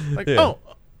 Like, Yeah. oh,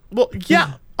 well,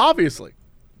 yeah, obviously.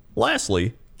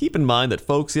 Lastly, keep in mind that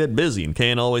folks get busy and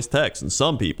can't always text, and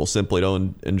some people simply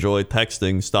don't enjoy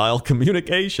texting style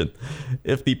communication.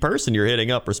 If the person you're hitting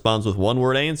up responds with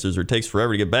one-word answers or takes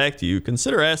forever to get back to you,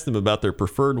 consider asking them about their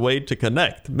preferred way to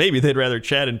connect. Maybe they'd rather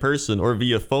chat in person or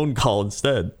via phone call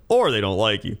instead, or they don't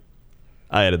like you.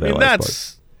 I added that I mean,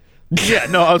 last part. yeah,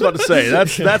 no, I was about to say,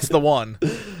 that's the one.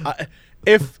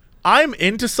 If I'm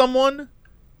into someone,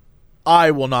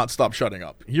 I will not stop shutting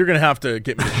up. You're going to have to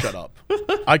get me to shut up.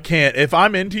 I can't. If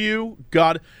I'm into you,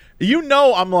 God,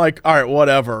 I'm like, all right,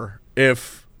 whatever.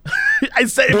 If I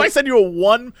said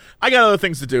you I got other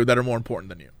things to do that are more important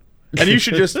than you. And you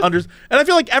should just and I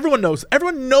feel like everyone knows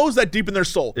that deep in their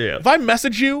soul. Yeah. If I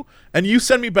message you and you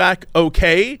send me back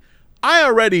okay, I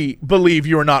already believe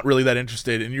you are not really that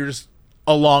interested and you're just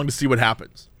along to see what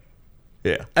happens.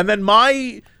 Yeah. And then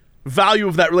my value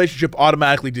of that relationship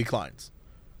automatically declines.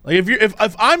 Like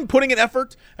if I'm putting an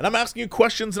effort and I'm asking you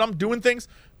questions and I'm doing things,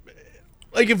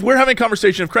 like if we're having a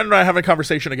conversation, if Crenton and I are having a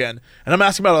conversation again, and I'm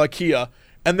asking about IKEA,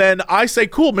 and then I say,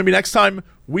 cool, maybe next time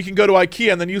we can go to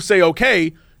IKEA, and then you say,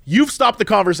 okay, you've stopped the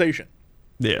conversation.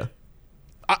 Yeah.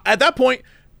 At that point,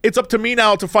 it's up to me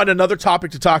now to find another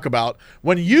topic to talk about,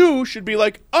 when you should be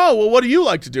like, oh, well, what do you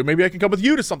like to do? Maybe I can come with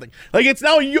you to something. Like, it's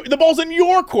now, the ball's in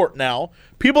your court now.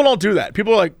 People don't do that.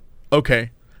 People are like, okay.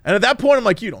 And at that point, I'm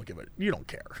like, you don't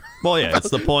care. Well, yeah,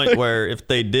 it's the point where if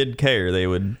they did care, they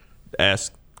would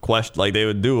ask questions, like they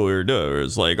would do what we were doing.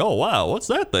 It's like, oh, wow, what's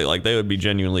that thing? Like, they would be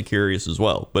genuinely curious as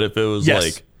well. But if it was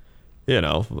like, you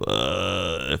know,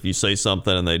 if you say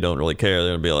something and they don't really care,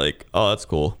 they're going to be like, oh, that's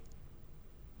cool.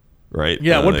 Right?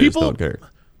 Yeah, when they people just don't care.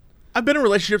 I've been in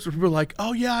relationships where people are like,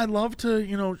 oh, yeah, I love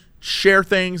to, share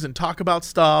things and talk about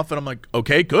stuff. And I'm like,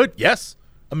 okay, good. Yes.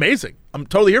 Amazing. I'm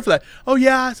totally here for that. Oh,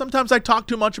 yeah, sometimes I talk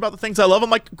too much about the things I love. I'm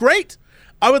like, great.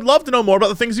 I would love to know more about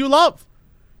the things you love.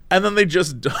 And then they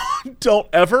just don't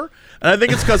ever. And I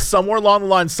think it's because somewhere along the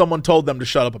line, someone told them to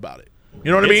shut up about it.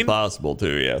 You know what I mean? It's possible,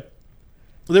 too, yeah.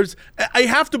 I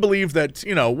have to believe that,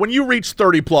 when you reach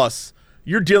 30 plus,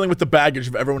 you're dealing with the baggage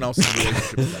of everyone else's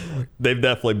relationship at that point. They've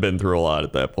definitely been through a lot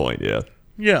at that point, yeah.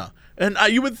 Yeah. And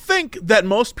you would think that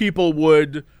most people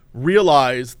would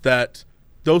realize that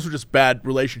those are just bad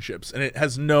relationships and it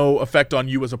has no effect on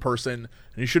you as a person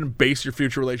and you shouldn't base your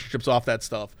future relationships off that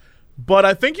stuff. But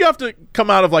I think you have to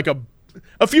come out of like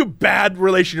a few bad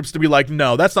relationships to be like,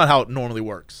 no, that's not how it normally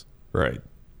works. Right.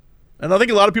 And I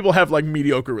think a lot of people have like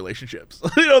mediocre relationships.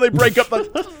 They break up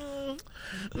like,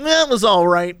 that was all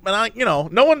right. But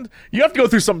no one, you have to go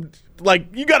through some, like,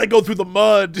 you got to go through the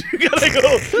mud. You got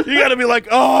to be like,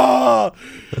 oh,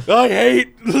 I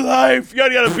hate life. You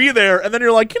got to be there. And then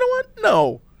you're like, you know what?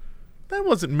 No, that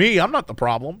wasn't me. I'm not the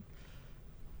problem.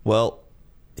 Well,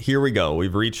 here we go.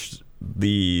 We've reached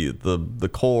the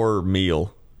core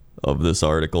meal of this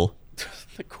article.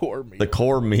 The core meal. The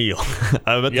core meal.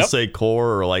 I meant to say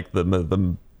core or like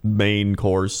the main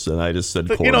course, and I just said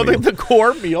core meal. The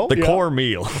core meal. The core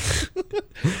meal.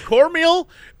 Core meal.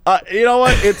 You know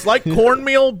what? It's like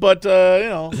cornmeal, but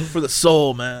for the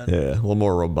soul, man. Yeah, a little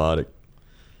more robotic.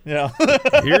 Yeah.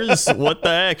 Here's what they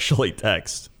actually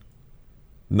text.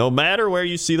 No matter where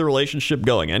you see the relationship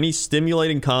going, any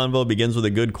stimulating convo begins with a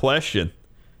good question.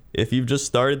 If you've just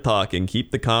started talking,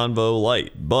 keep the convo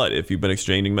light. But if you've been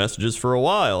exchanging messages for a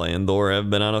while and or have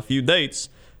been on a few dates,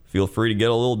 feel free to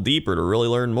get a little deeper to really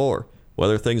learn more.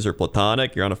 Whether things are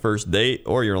platonic, you're on a first date,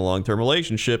 or you're in a long-term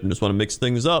relationship and just want to mix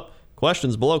things up,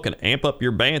 questions below can amp up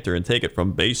your banter and take it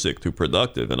from basic to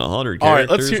productive in 100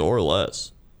 characters or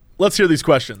less. Let's hear these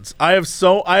questions. I am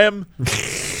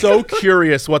so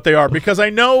curious what they are because I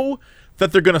know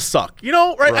that they're going to suck.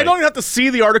 Right? I don't even have to see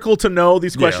the article to know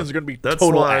these questions are going to be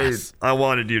total ass. I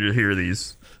wanted you to hear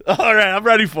these. All right, I'm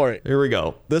ready for it. Here we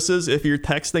go. This is if you're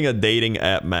texting a dating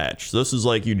app match. This is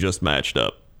like you just matched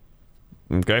up.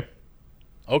 Okay?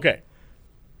 Okay.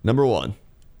 Number 1.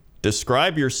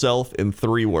 Describe yourself in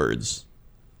 3 words.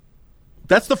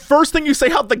 That's the first thing you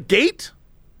say out the gate?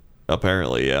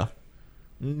 Apparently, yeah.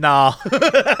 Nah.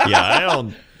 Yeah,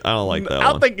 I don't like that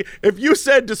one. Think if you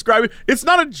said describe it, it's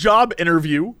not a job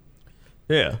interview.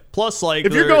 Yeah. Plus, like,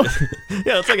 if you're going,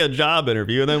 yeah, it's like a job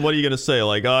interview, and then what are you gonna say?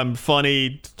 Like, oh, I'm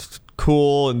funny,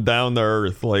 cool, and down to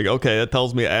earth. Like, okay, that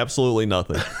tells me absolutely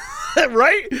nothing.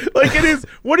 Right? Like, it is.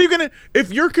 What are you gonna?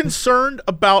 If you're concerned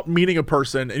about meeting a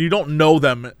person and you don't know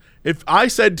them, if I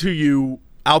said to you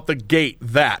out the gate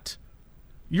that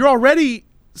you're already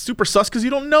super sus because you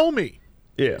don't know me.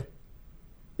 Yeah.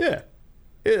 Yeah.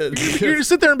 You're gonna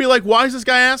sit there and be like, why is this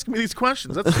guy asking me these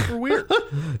questions? That's super weird.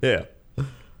 Yeah.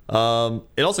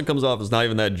 It also comes off as not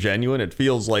even that genuine. It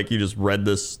feels like you just read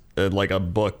this in like a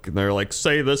book and they're like,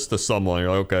 say this to someone.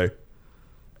 You're like, okay.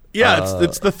 Yeah,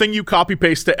 it's the thing you copy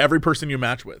paste to every person you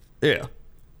match with. Yeah.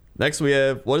 Next we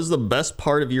have, what is the best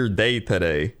part of your day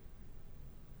today?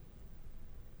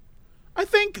 I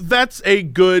think that's a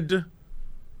good,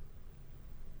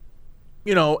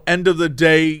 end of the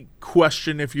day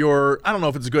question. If you're, I don't know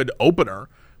if it's a good opener,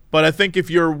 but I think if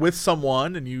you're with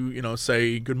someone and you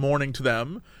say good morning to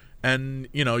them and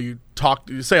you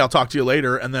say I'll talk to you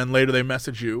later, and then later they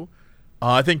message you,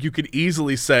 I think you could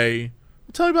easily say,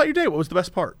 well, tell me about your day. What was the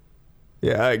best part?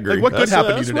 Yeah, I agree. Like, what could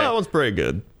happen to you today? That one's pretty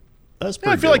good. That's Yeah,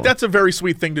 pretty I feel like good one. that's a very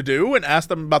sweet thing to do, and ask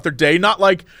them about their day. Not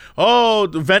like, oh,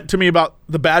 vent to me about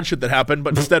the bad shit that happened,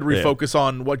 but instead refocus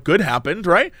on what good happened,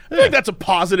 right? I think that's a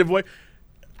positive way.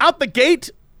 Out the gate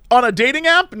on a dating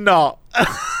app? No.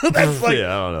 That's like,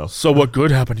 Yeah, I don't know. so what good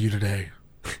happened to you today?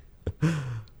 Yeah,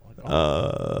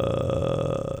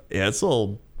 it's a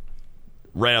little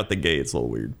right out the gate. It's a little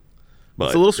weird, but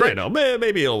It's a little strange. You know,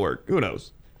 maybe it'll work. Who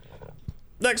knows?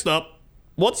 Next up,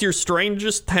 what's your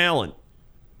strangest talent?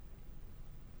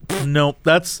 No,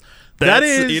 that That's,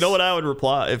 is. you know what I would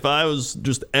reply if I was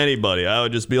just anybody. I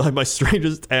would just be like, my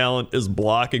strangest talent is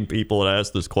blocking people that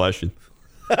ask this question.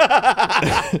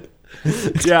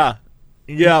 Yeah.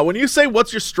 Yeah. When you say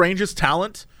what's your strangest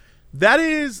talent, that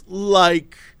is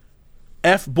like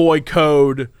F-boy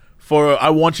code for I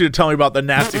want you to tell me about the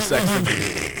nasty sex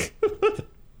thing.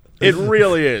 It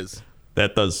really is.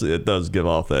 It does give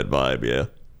off that vibe, yeah.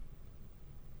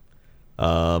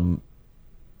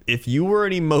 If you were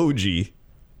an emoji,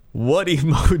 what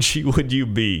emoji would you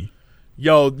be?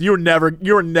 Yo, you're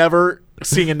never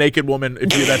seeing a naked woman if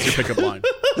that's your pickup line.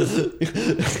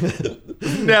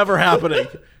 Never happening.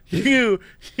 You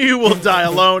will die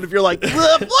alone if you're like,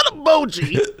 what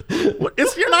emoji?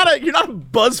 You're not a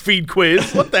BuzzFeed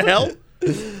quiz. What the hell?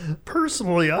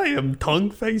 Personally, I am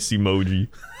tongue face emoji.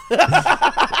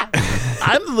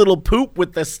 I'm the little poop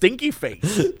with the stinky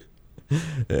face.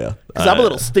 Yeah. Because I'm a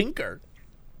little stinker.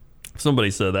 If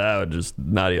somebody said that, I would just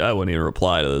not. I wouldn't even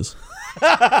reply to this.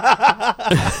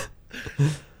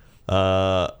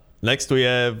 Next we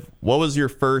have, what was your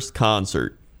first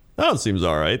concert? That seems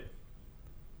all right.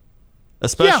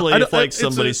 Especially if like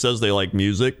somebody says they like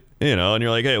music, you know, and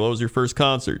you're like, hey, what was your first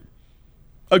concert?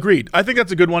 Agreed. I think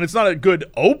that's a good one. It's not a good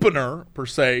opener per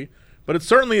se, but it's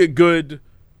certainly a good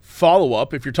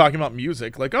follow-up if you're talking about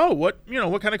music. Like, oh, what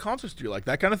kind of concerts do you like?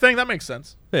 That kind of thing. That makes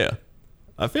sense. Yeah.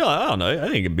 I don't know. I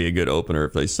think it'd be a good opener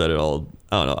if they said it all.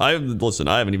 I don't know.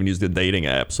 I haven't even used a dating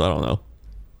app, so I don't know.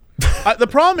 The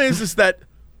problem is that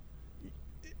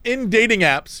in dating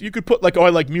apps, you could put like, oh, I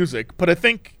like music, but I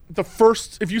think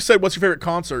if you said what's your favorite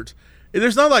concert,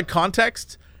 there's not like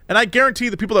context, and I guarantee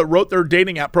the people that wrote their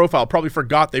dating app profile probably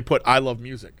forgot they put I love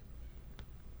music.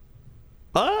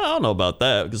 I don't know about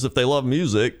that, because if they love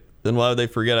music, then why would they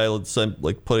forget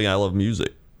putting I love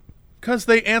music? Because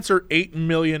they answer 8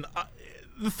 million.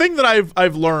 The thing that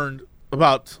I've learned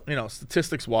about,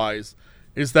 statistics wise,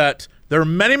 is that there are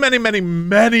many, many, many,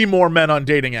 many more men on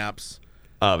dating apps.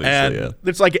 Obviously, and yeah.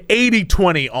 It's like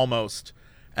 80-20 almost.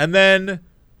 And then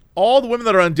all the women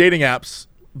that are on dating apps,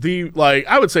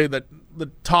 I would say that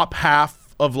the top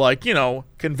half of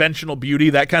conventional beauty,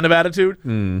 that kind of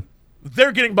attitude,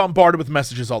 they're getting bombarded with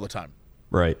messages all the time.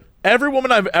 Right. Every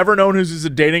woman I've ever known who's used a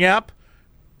dating app,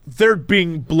 they're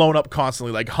being blown up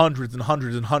constantly, like hundreds and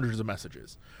hundreds and hundreds of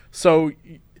messages. So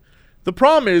the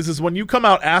problem is when you come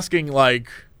out asking like,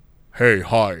 hey,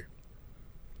 hi,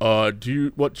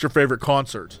 what's your favorite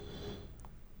concert?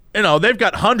 They've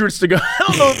got hundreds to go. I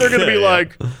don't know if they're going to be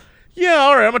like, yeah,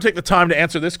 all right, I'm going to take the time to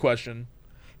answer this question.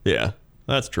 Yeah,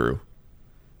 that's true.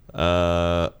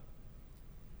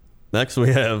 Next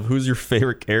we have, who's your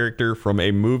favorite character from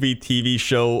a movie, TV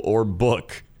show, or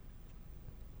book?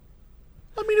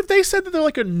 I mean, if they said that they're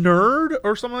like a nerd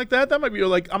or something like that, that might be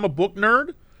like, I'm a book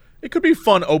nerd. It could be a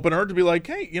fun opener to be like,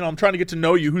 hey, I'm trying to get to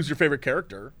know you. Who's your favorite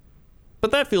character?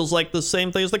 But that feels like the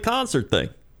same thing as the concert thing.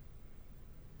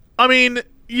 I mean,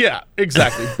 yeah,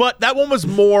 exactly. But that one was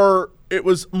more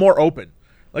open.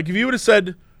 Like if you would have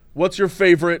said, what's your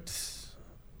favorite,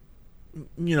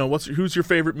 who's your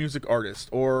favorite music artist?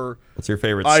 Or what's your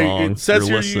favorite song? It says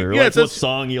your here, listener. What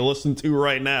song you listen to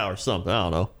right now or something. I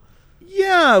don't know.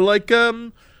 Yeah, like,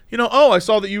 I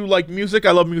saw that you like music.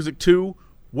 I love music too.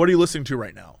 What are you listening to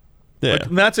right now? Yeah.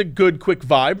 And that's a good, quick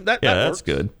vibe. That that's works.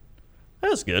 good.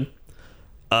 That's good.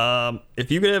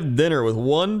 If you could have dinner with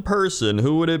one person,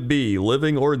 who would it be,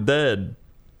 living or dead?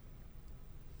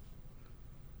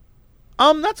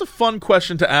 That's a fun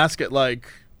question to ask at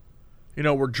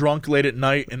we're drunk late at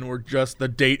night and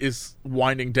the date is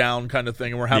winding down kind of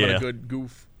thing and we're having a good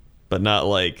goof. But not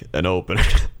like an opener.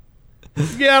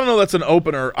 Yeah, I don't know that's an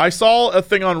opener. I saw a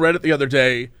thing on Reddit the other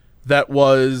day that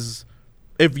was,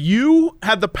 if you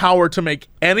had the power to make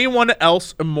anyone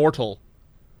else immortal,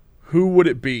 who would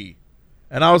it be?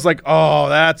 And I was like, oh,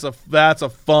 that's a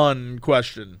fun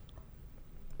question.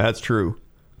 That's true.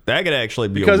 That could actually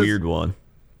be a weird one.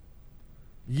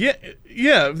 Yeah,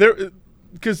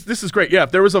 because this is great. Yeah,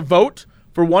 if there was a vote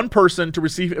for one person to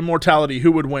receive immortality,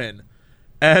 who would win?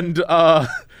 And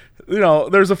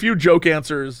there's a few joke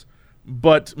answers,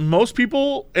 but most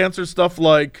people answer stuff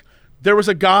like There was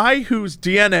a guy whose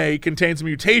DNA contains a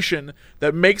mutation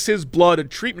that makes his blood a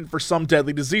treatment for some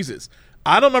deadly diseases.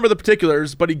 I don't remember the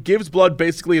particulars, but he gives blood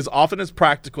basically as often as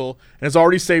practical and has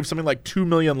already saved something like 2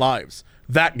 million lives.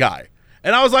 That guy.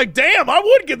 And I was like, damn, I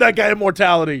would give that guy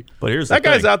immortality. But here's that the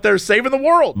guy's thing. out there saving the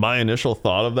world. My initial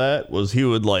thought of that was they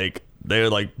would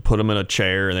put him in a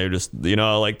chair and they would just,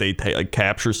 they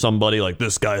capture somebody like,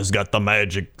 this guy's got the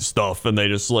magic stuff, and they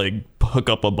just like hook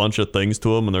up a bunch of things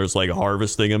to him and they're just like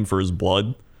harvesting him for his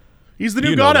blood. He's the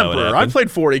new God Emperor. I played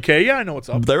 40K. Yeah, I know what's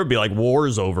up. There would be like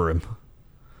wars over him.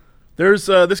 There's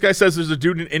this guy says there's a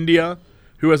dude in India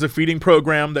who has a feeding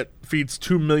program that feeds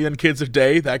 2 million kids a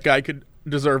day. That guy could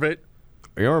deserve it.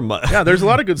 Yeah, there's a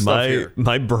lot of good stuff here.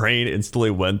 My brain instantly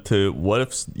went to, what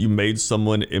if you made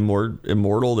someone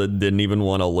immortal that didn't even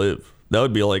want to live? That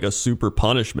would be like a super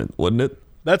punishment, wouldn't it?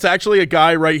 That's actually a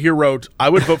guy right here wrote, I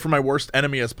would vote for my worst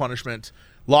enemy as punishment.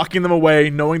 Locking them away,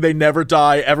 knowing they never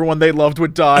die, everyone they loved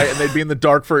would die, and they'd be in the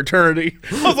dark for eternity.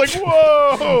 I was like,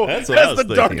 whoa! That's the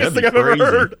darkest thing I've ever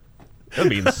heard. That'd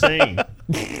be insane.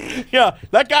 Yeah,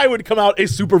 that guy would come out a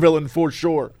supervillain for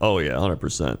sure. Oh, yeah,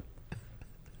 100%.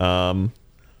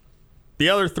 The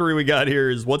other three we got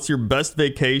here is, what's your best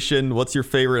vacation? What's your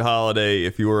favorite holiday?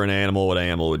 If you were an animal, what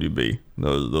animal would you be?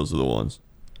 Those are the ones.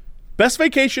 Best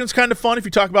vacation is kind of fun if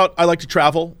you talk about, I like to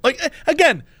travel. Like,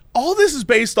 again, all this is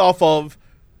based off of,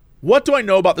 what do I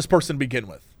know about this person to begin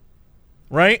with?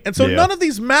 Right? And so none of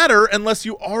these matter unless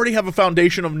you already have a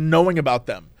foundation of knowing about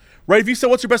them. Right? If you say,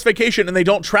 what's your best vacation, and they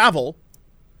don't travel,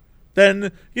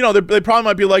 then, they probably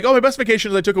might be like, oh, my best vacation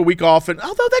is I took a week off. And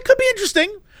although that could be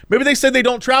interesting. Maybe they said they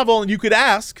don't travel, and you could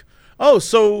ask, oh,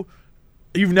 so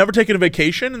you've never taken a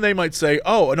vacation? And they might say,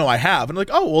 oh, no, I have. And like,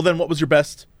 oh, well, then what was your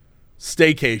best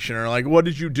staycation? Or like, what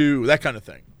did you do? That kind of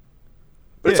thing.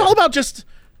 But it's all about just,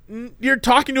 you're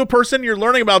talking to a person, you're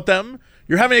learning about them,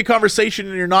 you're having a conversation,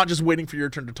 and you're not just waiting for your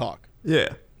turn to talk.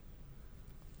 Yeah.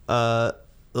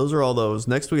 Those are all those.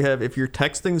 Next we have, if you're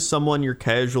texting someone you're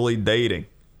casually dating.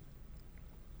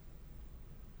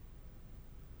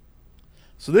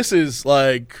 So this is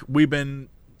like, we've been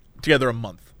together a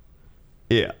month.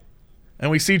 Yeah. And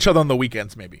we see each other on the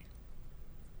weekends, maybe.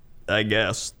 I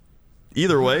guess.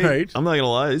 Either way, right. I'm not going to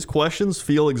lie, these questions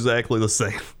feel exactly the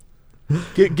same.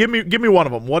 Give me one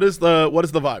of them. What is the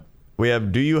vibe? We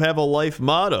have, do you have a life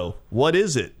motto? What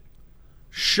is it?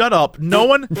 Shut up.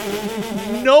 No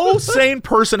sane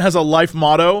person has a life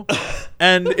motto.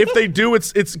 And if they do,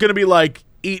 it's going to be like,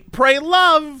 eat, pray,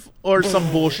 love, or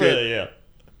some bullshit. Yeah.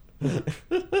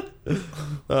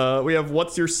 We have,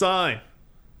 what's your sign?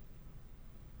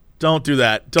 Don't do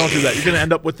that. You're going to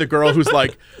end up with the girl who's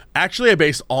like, actually, I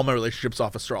base all my relationships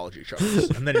off astrology charts.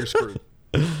 And then you're screwed.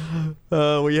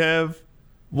 We have,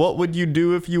 what would you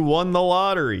do if you won the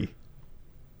lottery?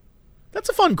 That's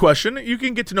a fun question. You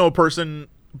can get to know a person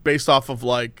based off of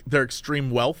like their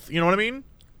extreme wealth. You know what I mean?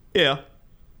 Yeah,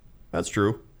 that's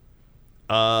true.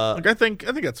 I think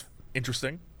that's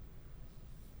interesting.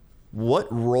 What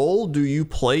role do you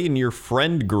play in your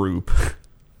friend group?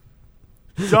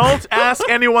 Don't ask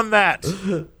anyone that.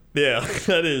 Yeah,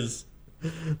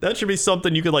 that should be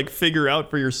something you could like figure out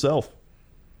for yourself.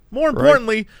 More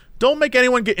importantly, don't make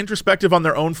anyone get introspective on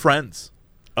their own friends.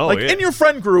 Oh, in your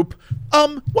friend group,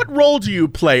 what role do you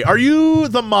play? Are you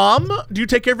the mom? Do you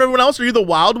take care of everyone else? Are you the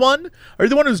wild one? Are you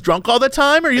the one who's drunk all the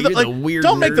time? Are you the weird?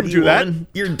 Don't make them do that.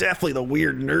 You're definitely the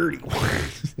weird nerdy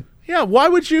one. Yeah, why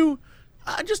would you?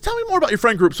 Just tell me more about your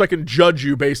friend group so I can judge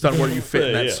you based on where you fit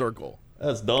in that circle.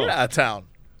 That's dumb. Get out of town.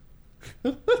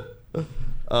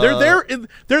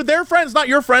 They're their friends, not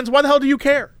your friends. Why the hell do you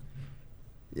care?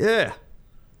 Yeah.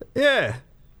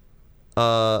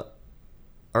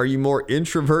 Are you more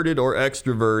introverted or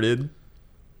extroverted?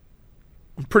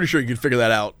 I'm pretty sure you could figure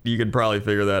that out. You could probably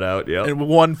figure that out, yeah. In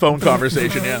one phone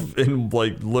conversation, yeah. In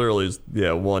like literally,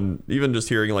 one, even just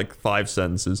hearing like 5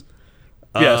 sentences.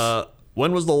 Yes.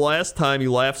 When was the last time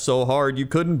you laughed so hard you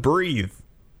couldn't breathe?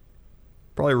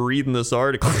 Probably reading this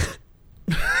article.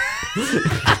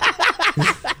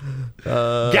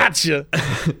 Gotcha.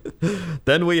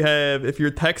 Then we have, if you're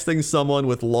texting someone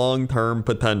with long-term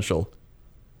potential.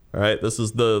 All right, this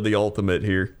is the ultimate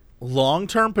here.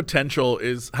 Long-term potential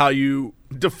is how you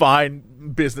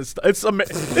define business. This is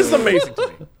amazing to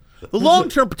me. The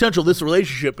long-term potential of this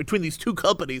relationship between these two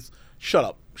companies. Shut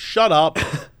up.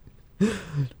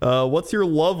 What's your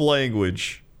love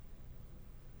language?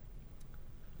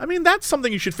 I mean, that's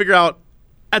something you should figure out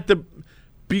at the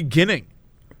beginning.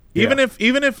 Even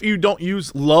if you don't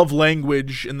use love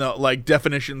language in the like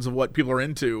definitions of what people are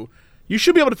into, you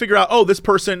should be able to figure out, oh, this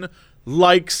person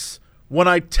likes when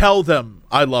I tell them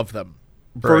I love them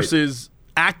versus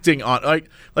acting on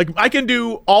like I can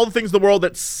do all the things in the world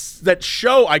that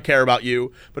show I care about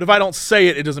you, but if I don't say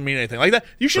it, it doesn't mean anything like that.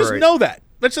 You should just know that.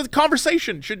 That's just a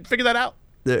conversation. Should figure that out.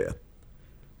 Yeah.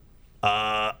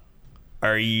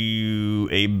 Are you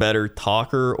a better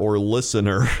talker or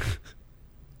listener?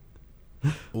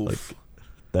 Oof.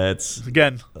 That's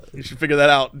Again, you should figure that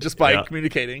out just by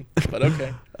communicating. But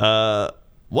okay.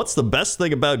 What's the best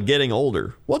thing about getting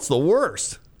older? What's the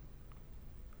worst?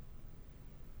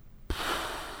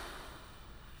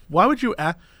 Why would you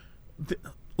ask?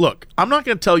 Look, I'm not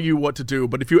going to tell you what to do,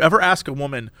 but if you ever ask a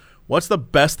woman, what's the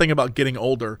best thing about getting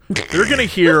older? They're going to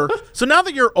hear, so now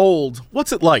that you're old,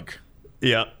 what's it like?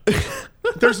 Yeah.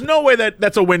 There's no way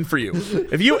that's a win for you.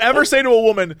 If you ever say to a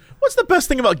woman, what's the best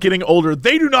thing about getting older?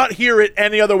 They do not hear it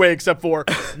any other way except for,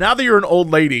 now that you're an old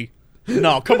lady.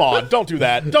 No, come on. Don't do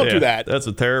that. Don't do that. That's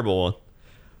a terrible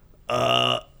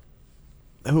one.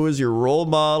 Who is your role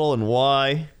model and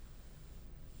why?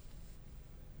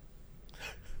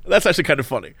 That's actually kind of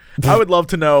funny. I would love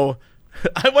to know.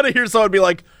 I want to hear someone be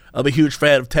like, I'm a huge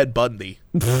fan of Ted Bundy.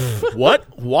 What?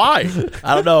 Why?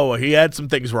 I don't know. He had some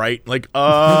things right. Like,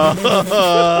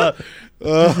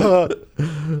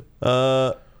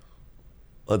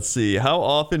 let's see. How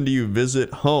often do you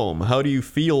visit home? How do you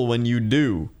feel when you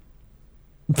do?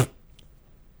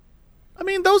 I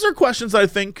mean, those are questions I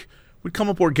think would come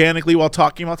up organically while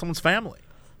talking about someone's family,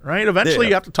 right? Eventually,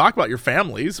 you have to talk about your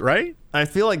families, right? I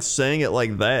feel like saying it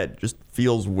like that just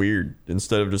feels weird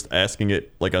instead of just asking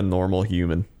it like a normal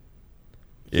human.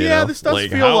 You know? This does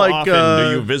like, feel how like... often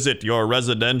do you visit your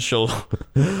residential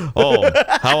home?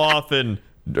 How often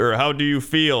or how do you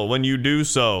feel when you do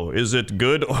so? Is it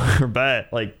good or bad?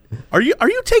 Like, Are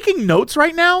you taking notes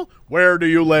right now? Where do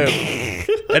you live?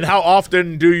 And how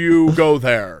often do you go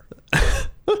there?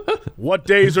 What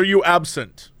days are you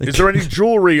absent? Is there any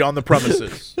jewelry on the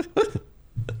premises?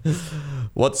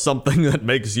 what's something that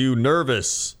makes you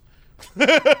nervous?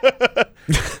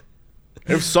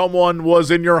 If someone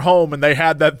was in your home and they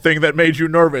had that thing that made you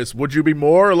nervous, would you be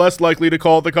more or less likely to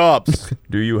call the cops?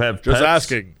 Do you have Just pets?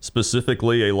 asking.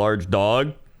 Specifically a large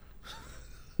dog?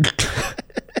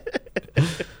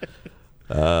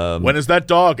 When is that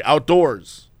dog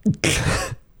outdoors?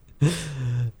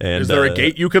 And Is there a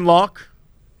gate you can lock?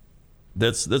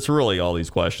 That's really all these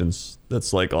questions.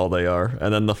 That's like all they are.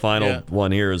 And then the final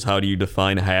one here is, how do you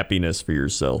define happiness for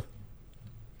yourself?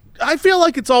 I feel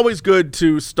like it's always good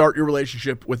to start your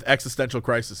relationship with existential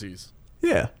crises.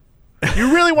 Yeah.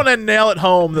 You really want to nail it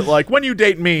home that, like, when you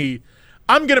date me,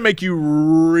 I'm going to make you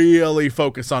really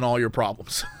focus on all your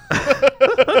problems.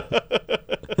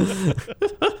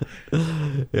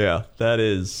 Yeah,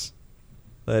 that's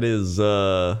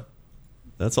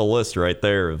a list right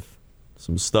there of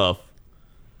some stuff.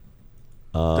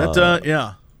 That's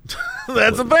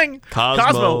the thing.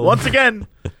 Cosmo. Once again,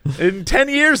 in 10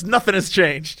 years, nothing has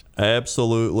changed.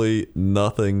 Absolutely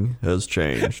nothing has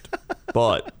changed.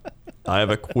 But I have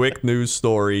a quick news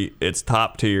story. It's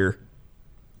top tier.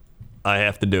 I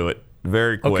have to do it.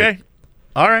 Very quick. Okay.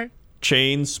 All right.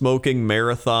 Chain smoking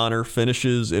marathoner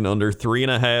finishes in under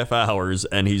 3.5 hours,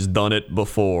 and he's done it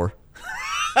before.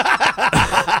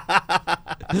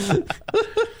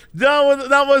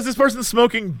 Now, was this person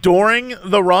smoking during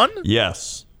the run?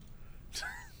 Yes.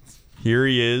 Here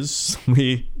he is. Let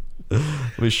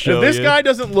me show you. This guy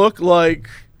doesn't look like...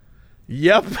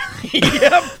 Yep.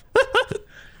 Yep.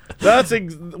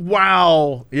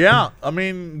 Wow. Yeah. I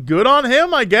mean, good on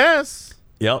him, I guess.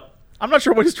 Yep. I'm not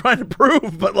sure what he's trying to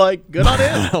prove, but, like, good on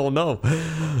him. I don't know.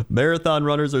 Marathon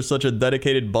runners are such a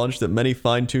dedicated bunch that many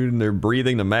fine-tune their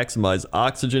breathing to maximize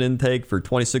oxygen intake for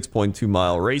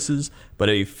 26.2-mile races. But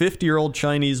a 50-year-old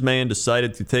Chinese man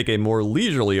decided to take a more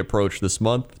leisurely approach this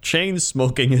month, chain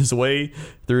smoking his way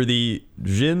through the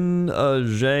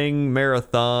Jinjiang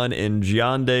Marathon in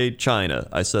Jiande, China.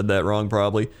 I said that wrong,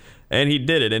 probably. And he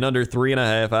did it in under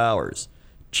 3.5 hours.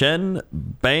 Chen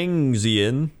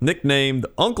Bangxian, nicknamed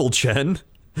Uncle Chen.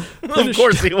 Of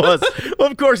course he was.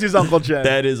 Of course he's Uncle Chen.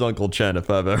 That is Uncle Chen, if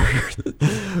I've ever heard.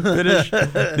 Finished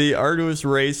the arduous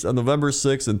race on November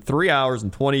 6th in 3 hours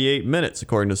and 28 minutes,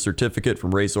 according to a certificate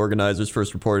from race organizers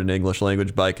first reported in English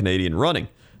language by Canadian Running.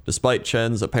 Despite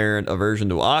Chen's apparent aversion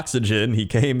to oxygen, he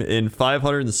came in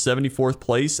 574th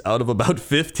place out of about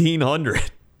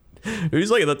 1,500. He's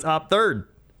like in the top third.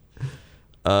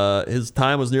 His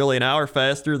time was nearly an hour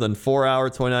faster than 4 hour,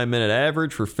 29-minute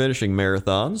average for finishing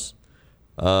marathons.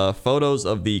 Photos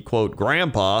of the, quote,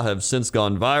 grandpa have since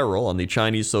gone viral on the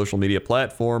Chinese social media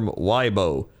platform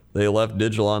Weibo. They left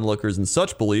digital onlookers in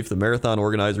such belief the marathon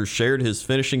organizers shared his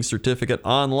finishing certificate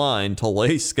online to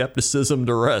lay skepticism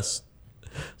to rest.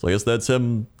 So I guess that's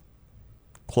him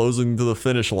closing to the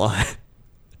finish line.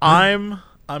 I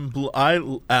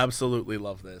absolutely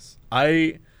love this.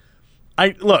 I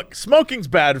look, smoking's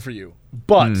bad for you,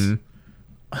 but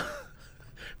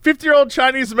 50-year-old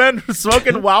Chinese men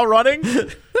smoking while running,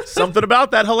 something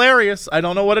about that hilarious. I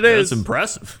don't know what it is. That's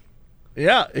impressive.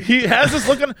 Yeah, he has this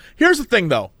looking. Here's the thing,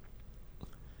 though.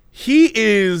 He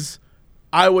is,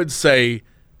 I would say,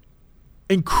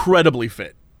 incredibly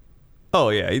fit. Oh,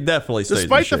 yeah, he definitely stays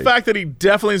Despite the fact that he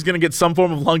definitely is going to get some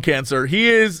form of lung cancer, he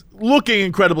is looking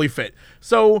incredibly fit.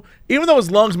 So even though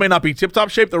his lungs may not be tip-top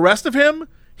shape, the rest of him,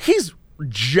 he's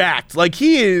jacked. Like,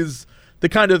 he is the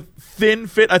kind of thin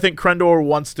fit I think Crendor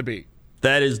wants to be.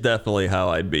 That is definitely how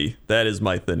I'd be. That is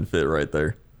my thin fit right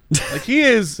there. Like, he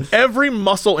is, every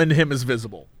muscle in him is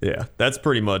visible. Yeah, that's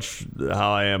pretty much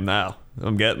how I am now.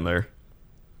 I'm getting there.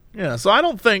 Yeah, so I'm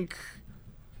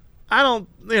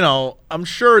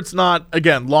sure it's not,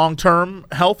 again, long-term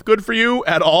health good for you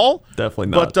at all. Definitely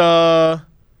not. But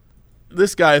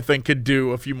this guy, I think, could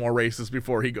do a few more races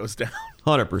before he goes down.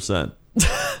 100%.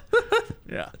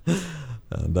 Yeah.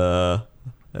 And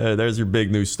there's your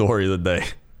big news story of the day.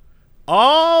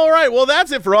 All right, well,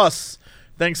 that's it for us.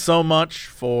 Thanks so much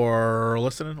for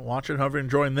listening, watching, however you're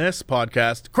enjoying this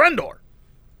podcast. Crendor,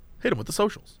 hit him with the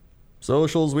socials.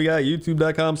 Socials, we got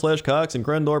youtube.com/Cox and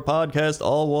Crendor Podcast,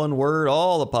 all one word.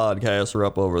 All the podcasts are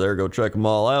up over there. Go check them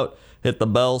all out. Hit the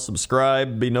bell,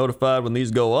 subscribe, be notified when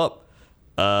these go up.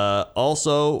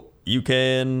 Also, you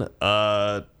can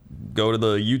go to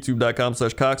the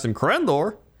youtube.com/Cox and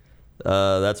Crendor.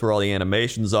 That's where all the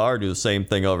animations are. Do the same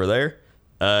thing over there.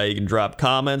 You can drop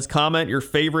comments. Comment your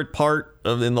favorite part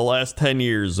in the last 10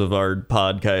 years of our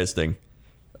podcasting.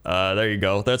 There you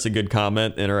go. That's a good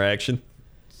comment interaction.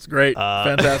 It's great.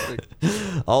 Fantastic.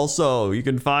 Also, you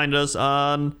can find us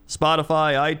on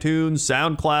Spotify, iTunes,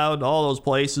 SoundCloud, all those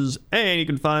places. And you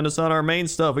can find us on our main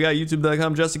stuff. We got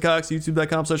youtube.com Jesse Cox,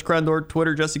 youtube.com/Crendor,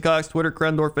 Twitter Jesse Cox, Twitter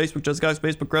Crendor, Facebook Jesse Cox,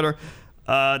 Facebook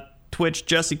Crendor, Twitch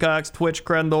Jesse Cox, Twitch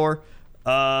Crendor,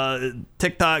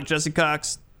 TikTok Jesse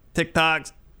Cox,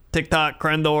 TikTok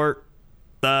Crendor,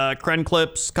 Cren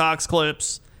Clips, Cox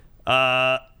Clips,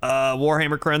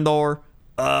 Warhammer Crendor,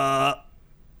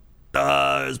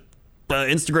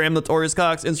 Instagram Notorious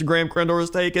Cox, Instagram Crendor is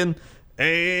taken,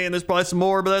 and there's probably some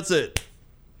more, but that's it.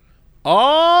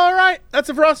 All right, that's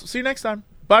it for us. See you next time.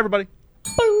 Bye, everybody.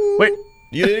 Wait,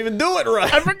 you didn't even do it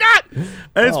right. I forgot.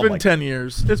 It's been 10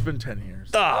 years. It's been 10 years.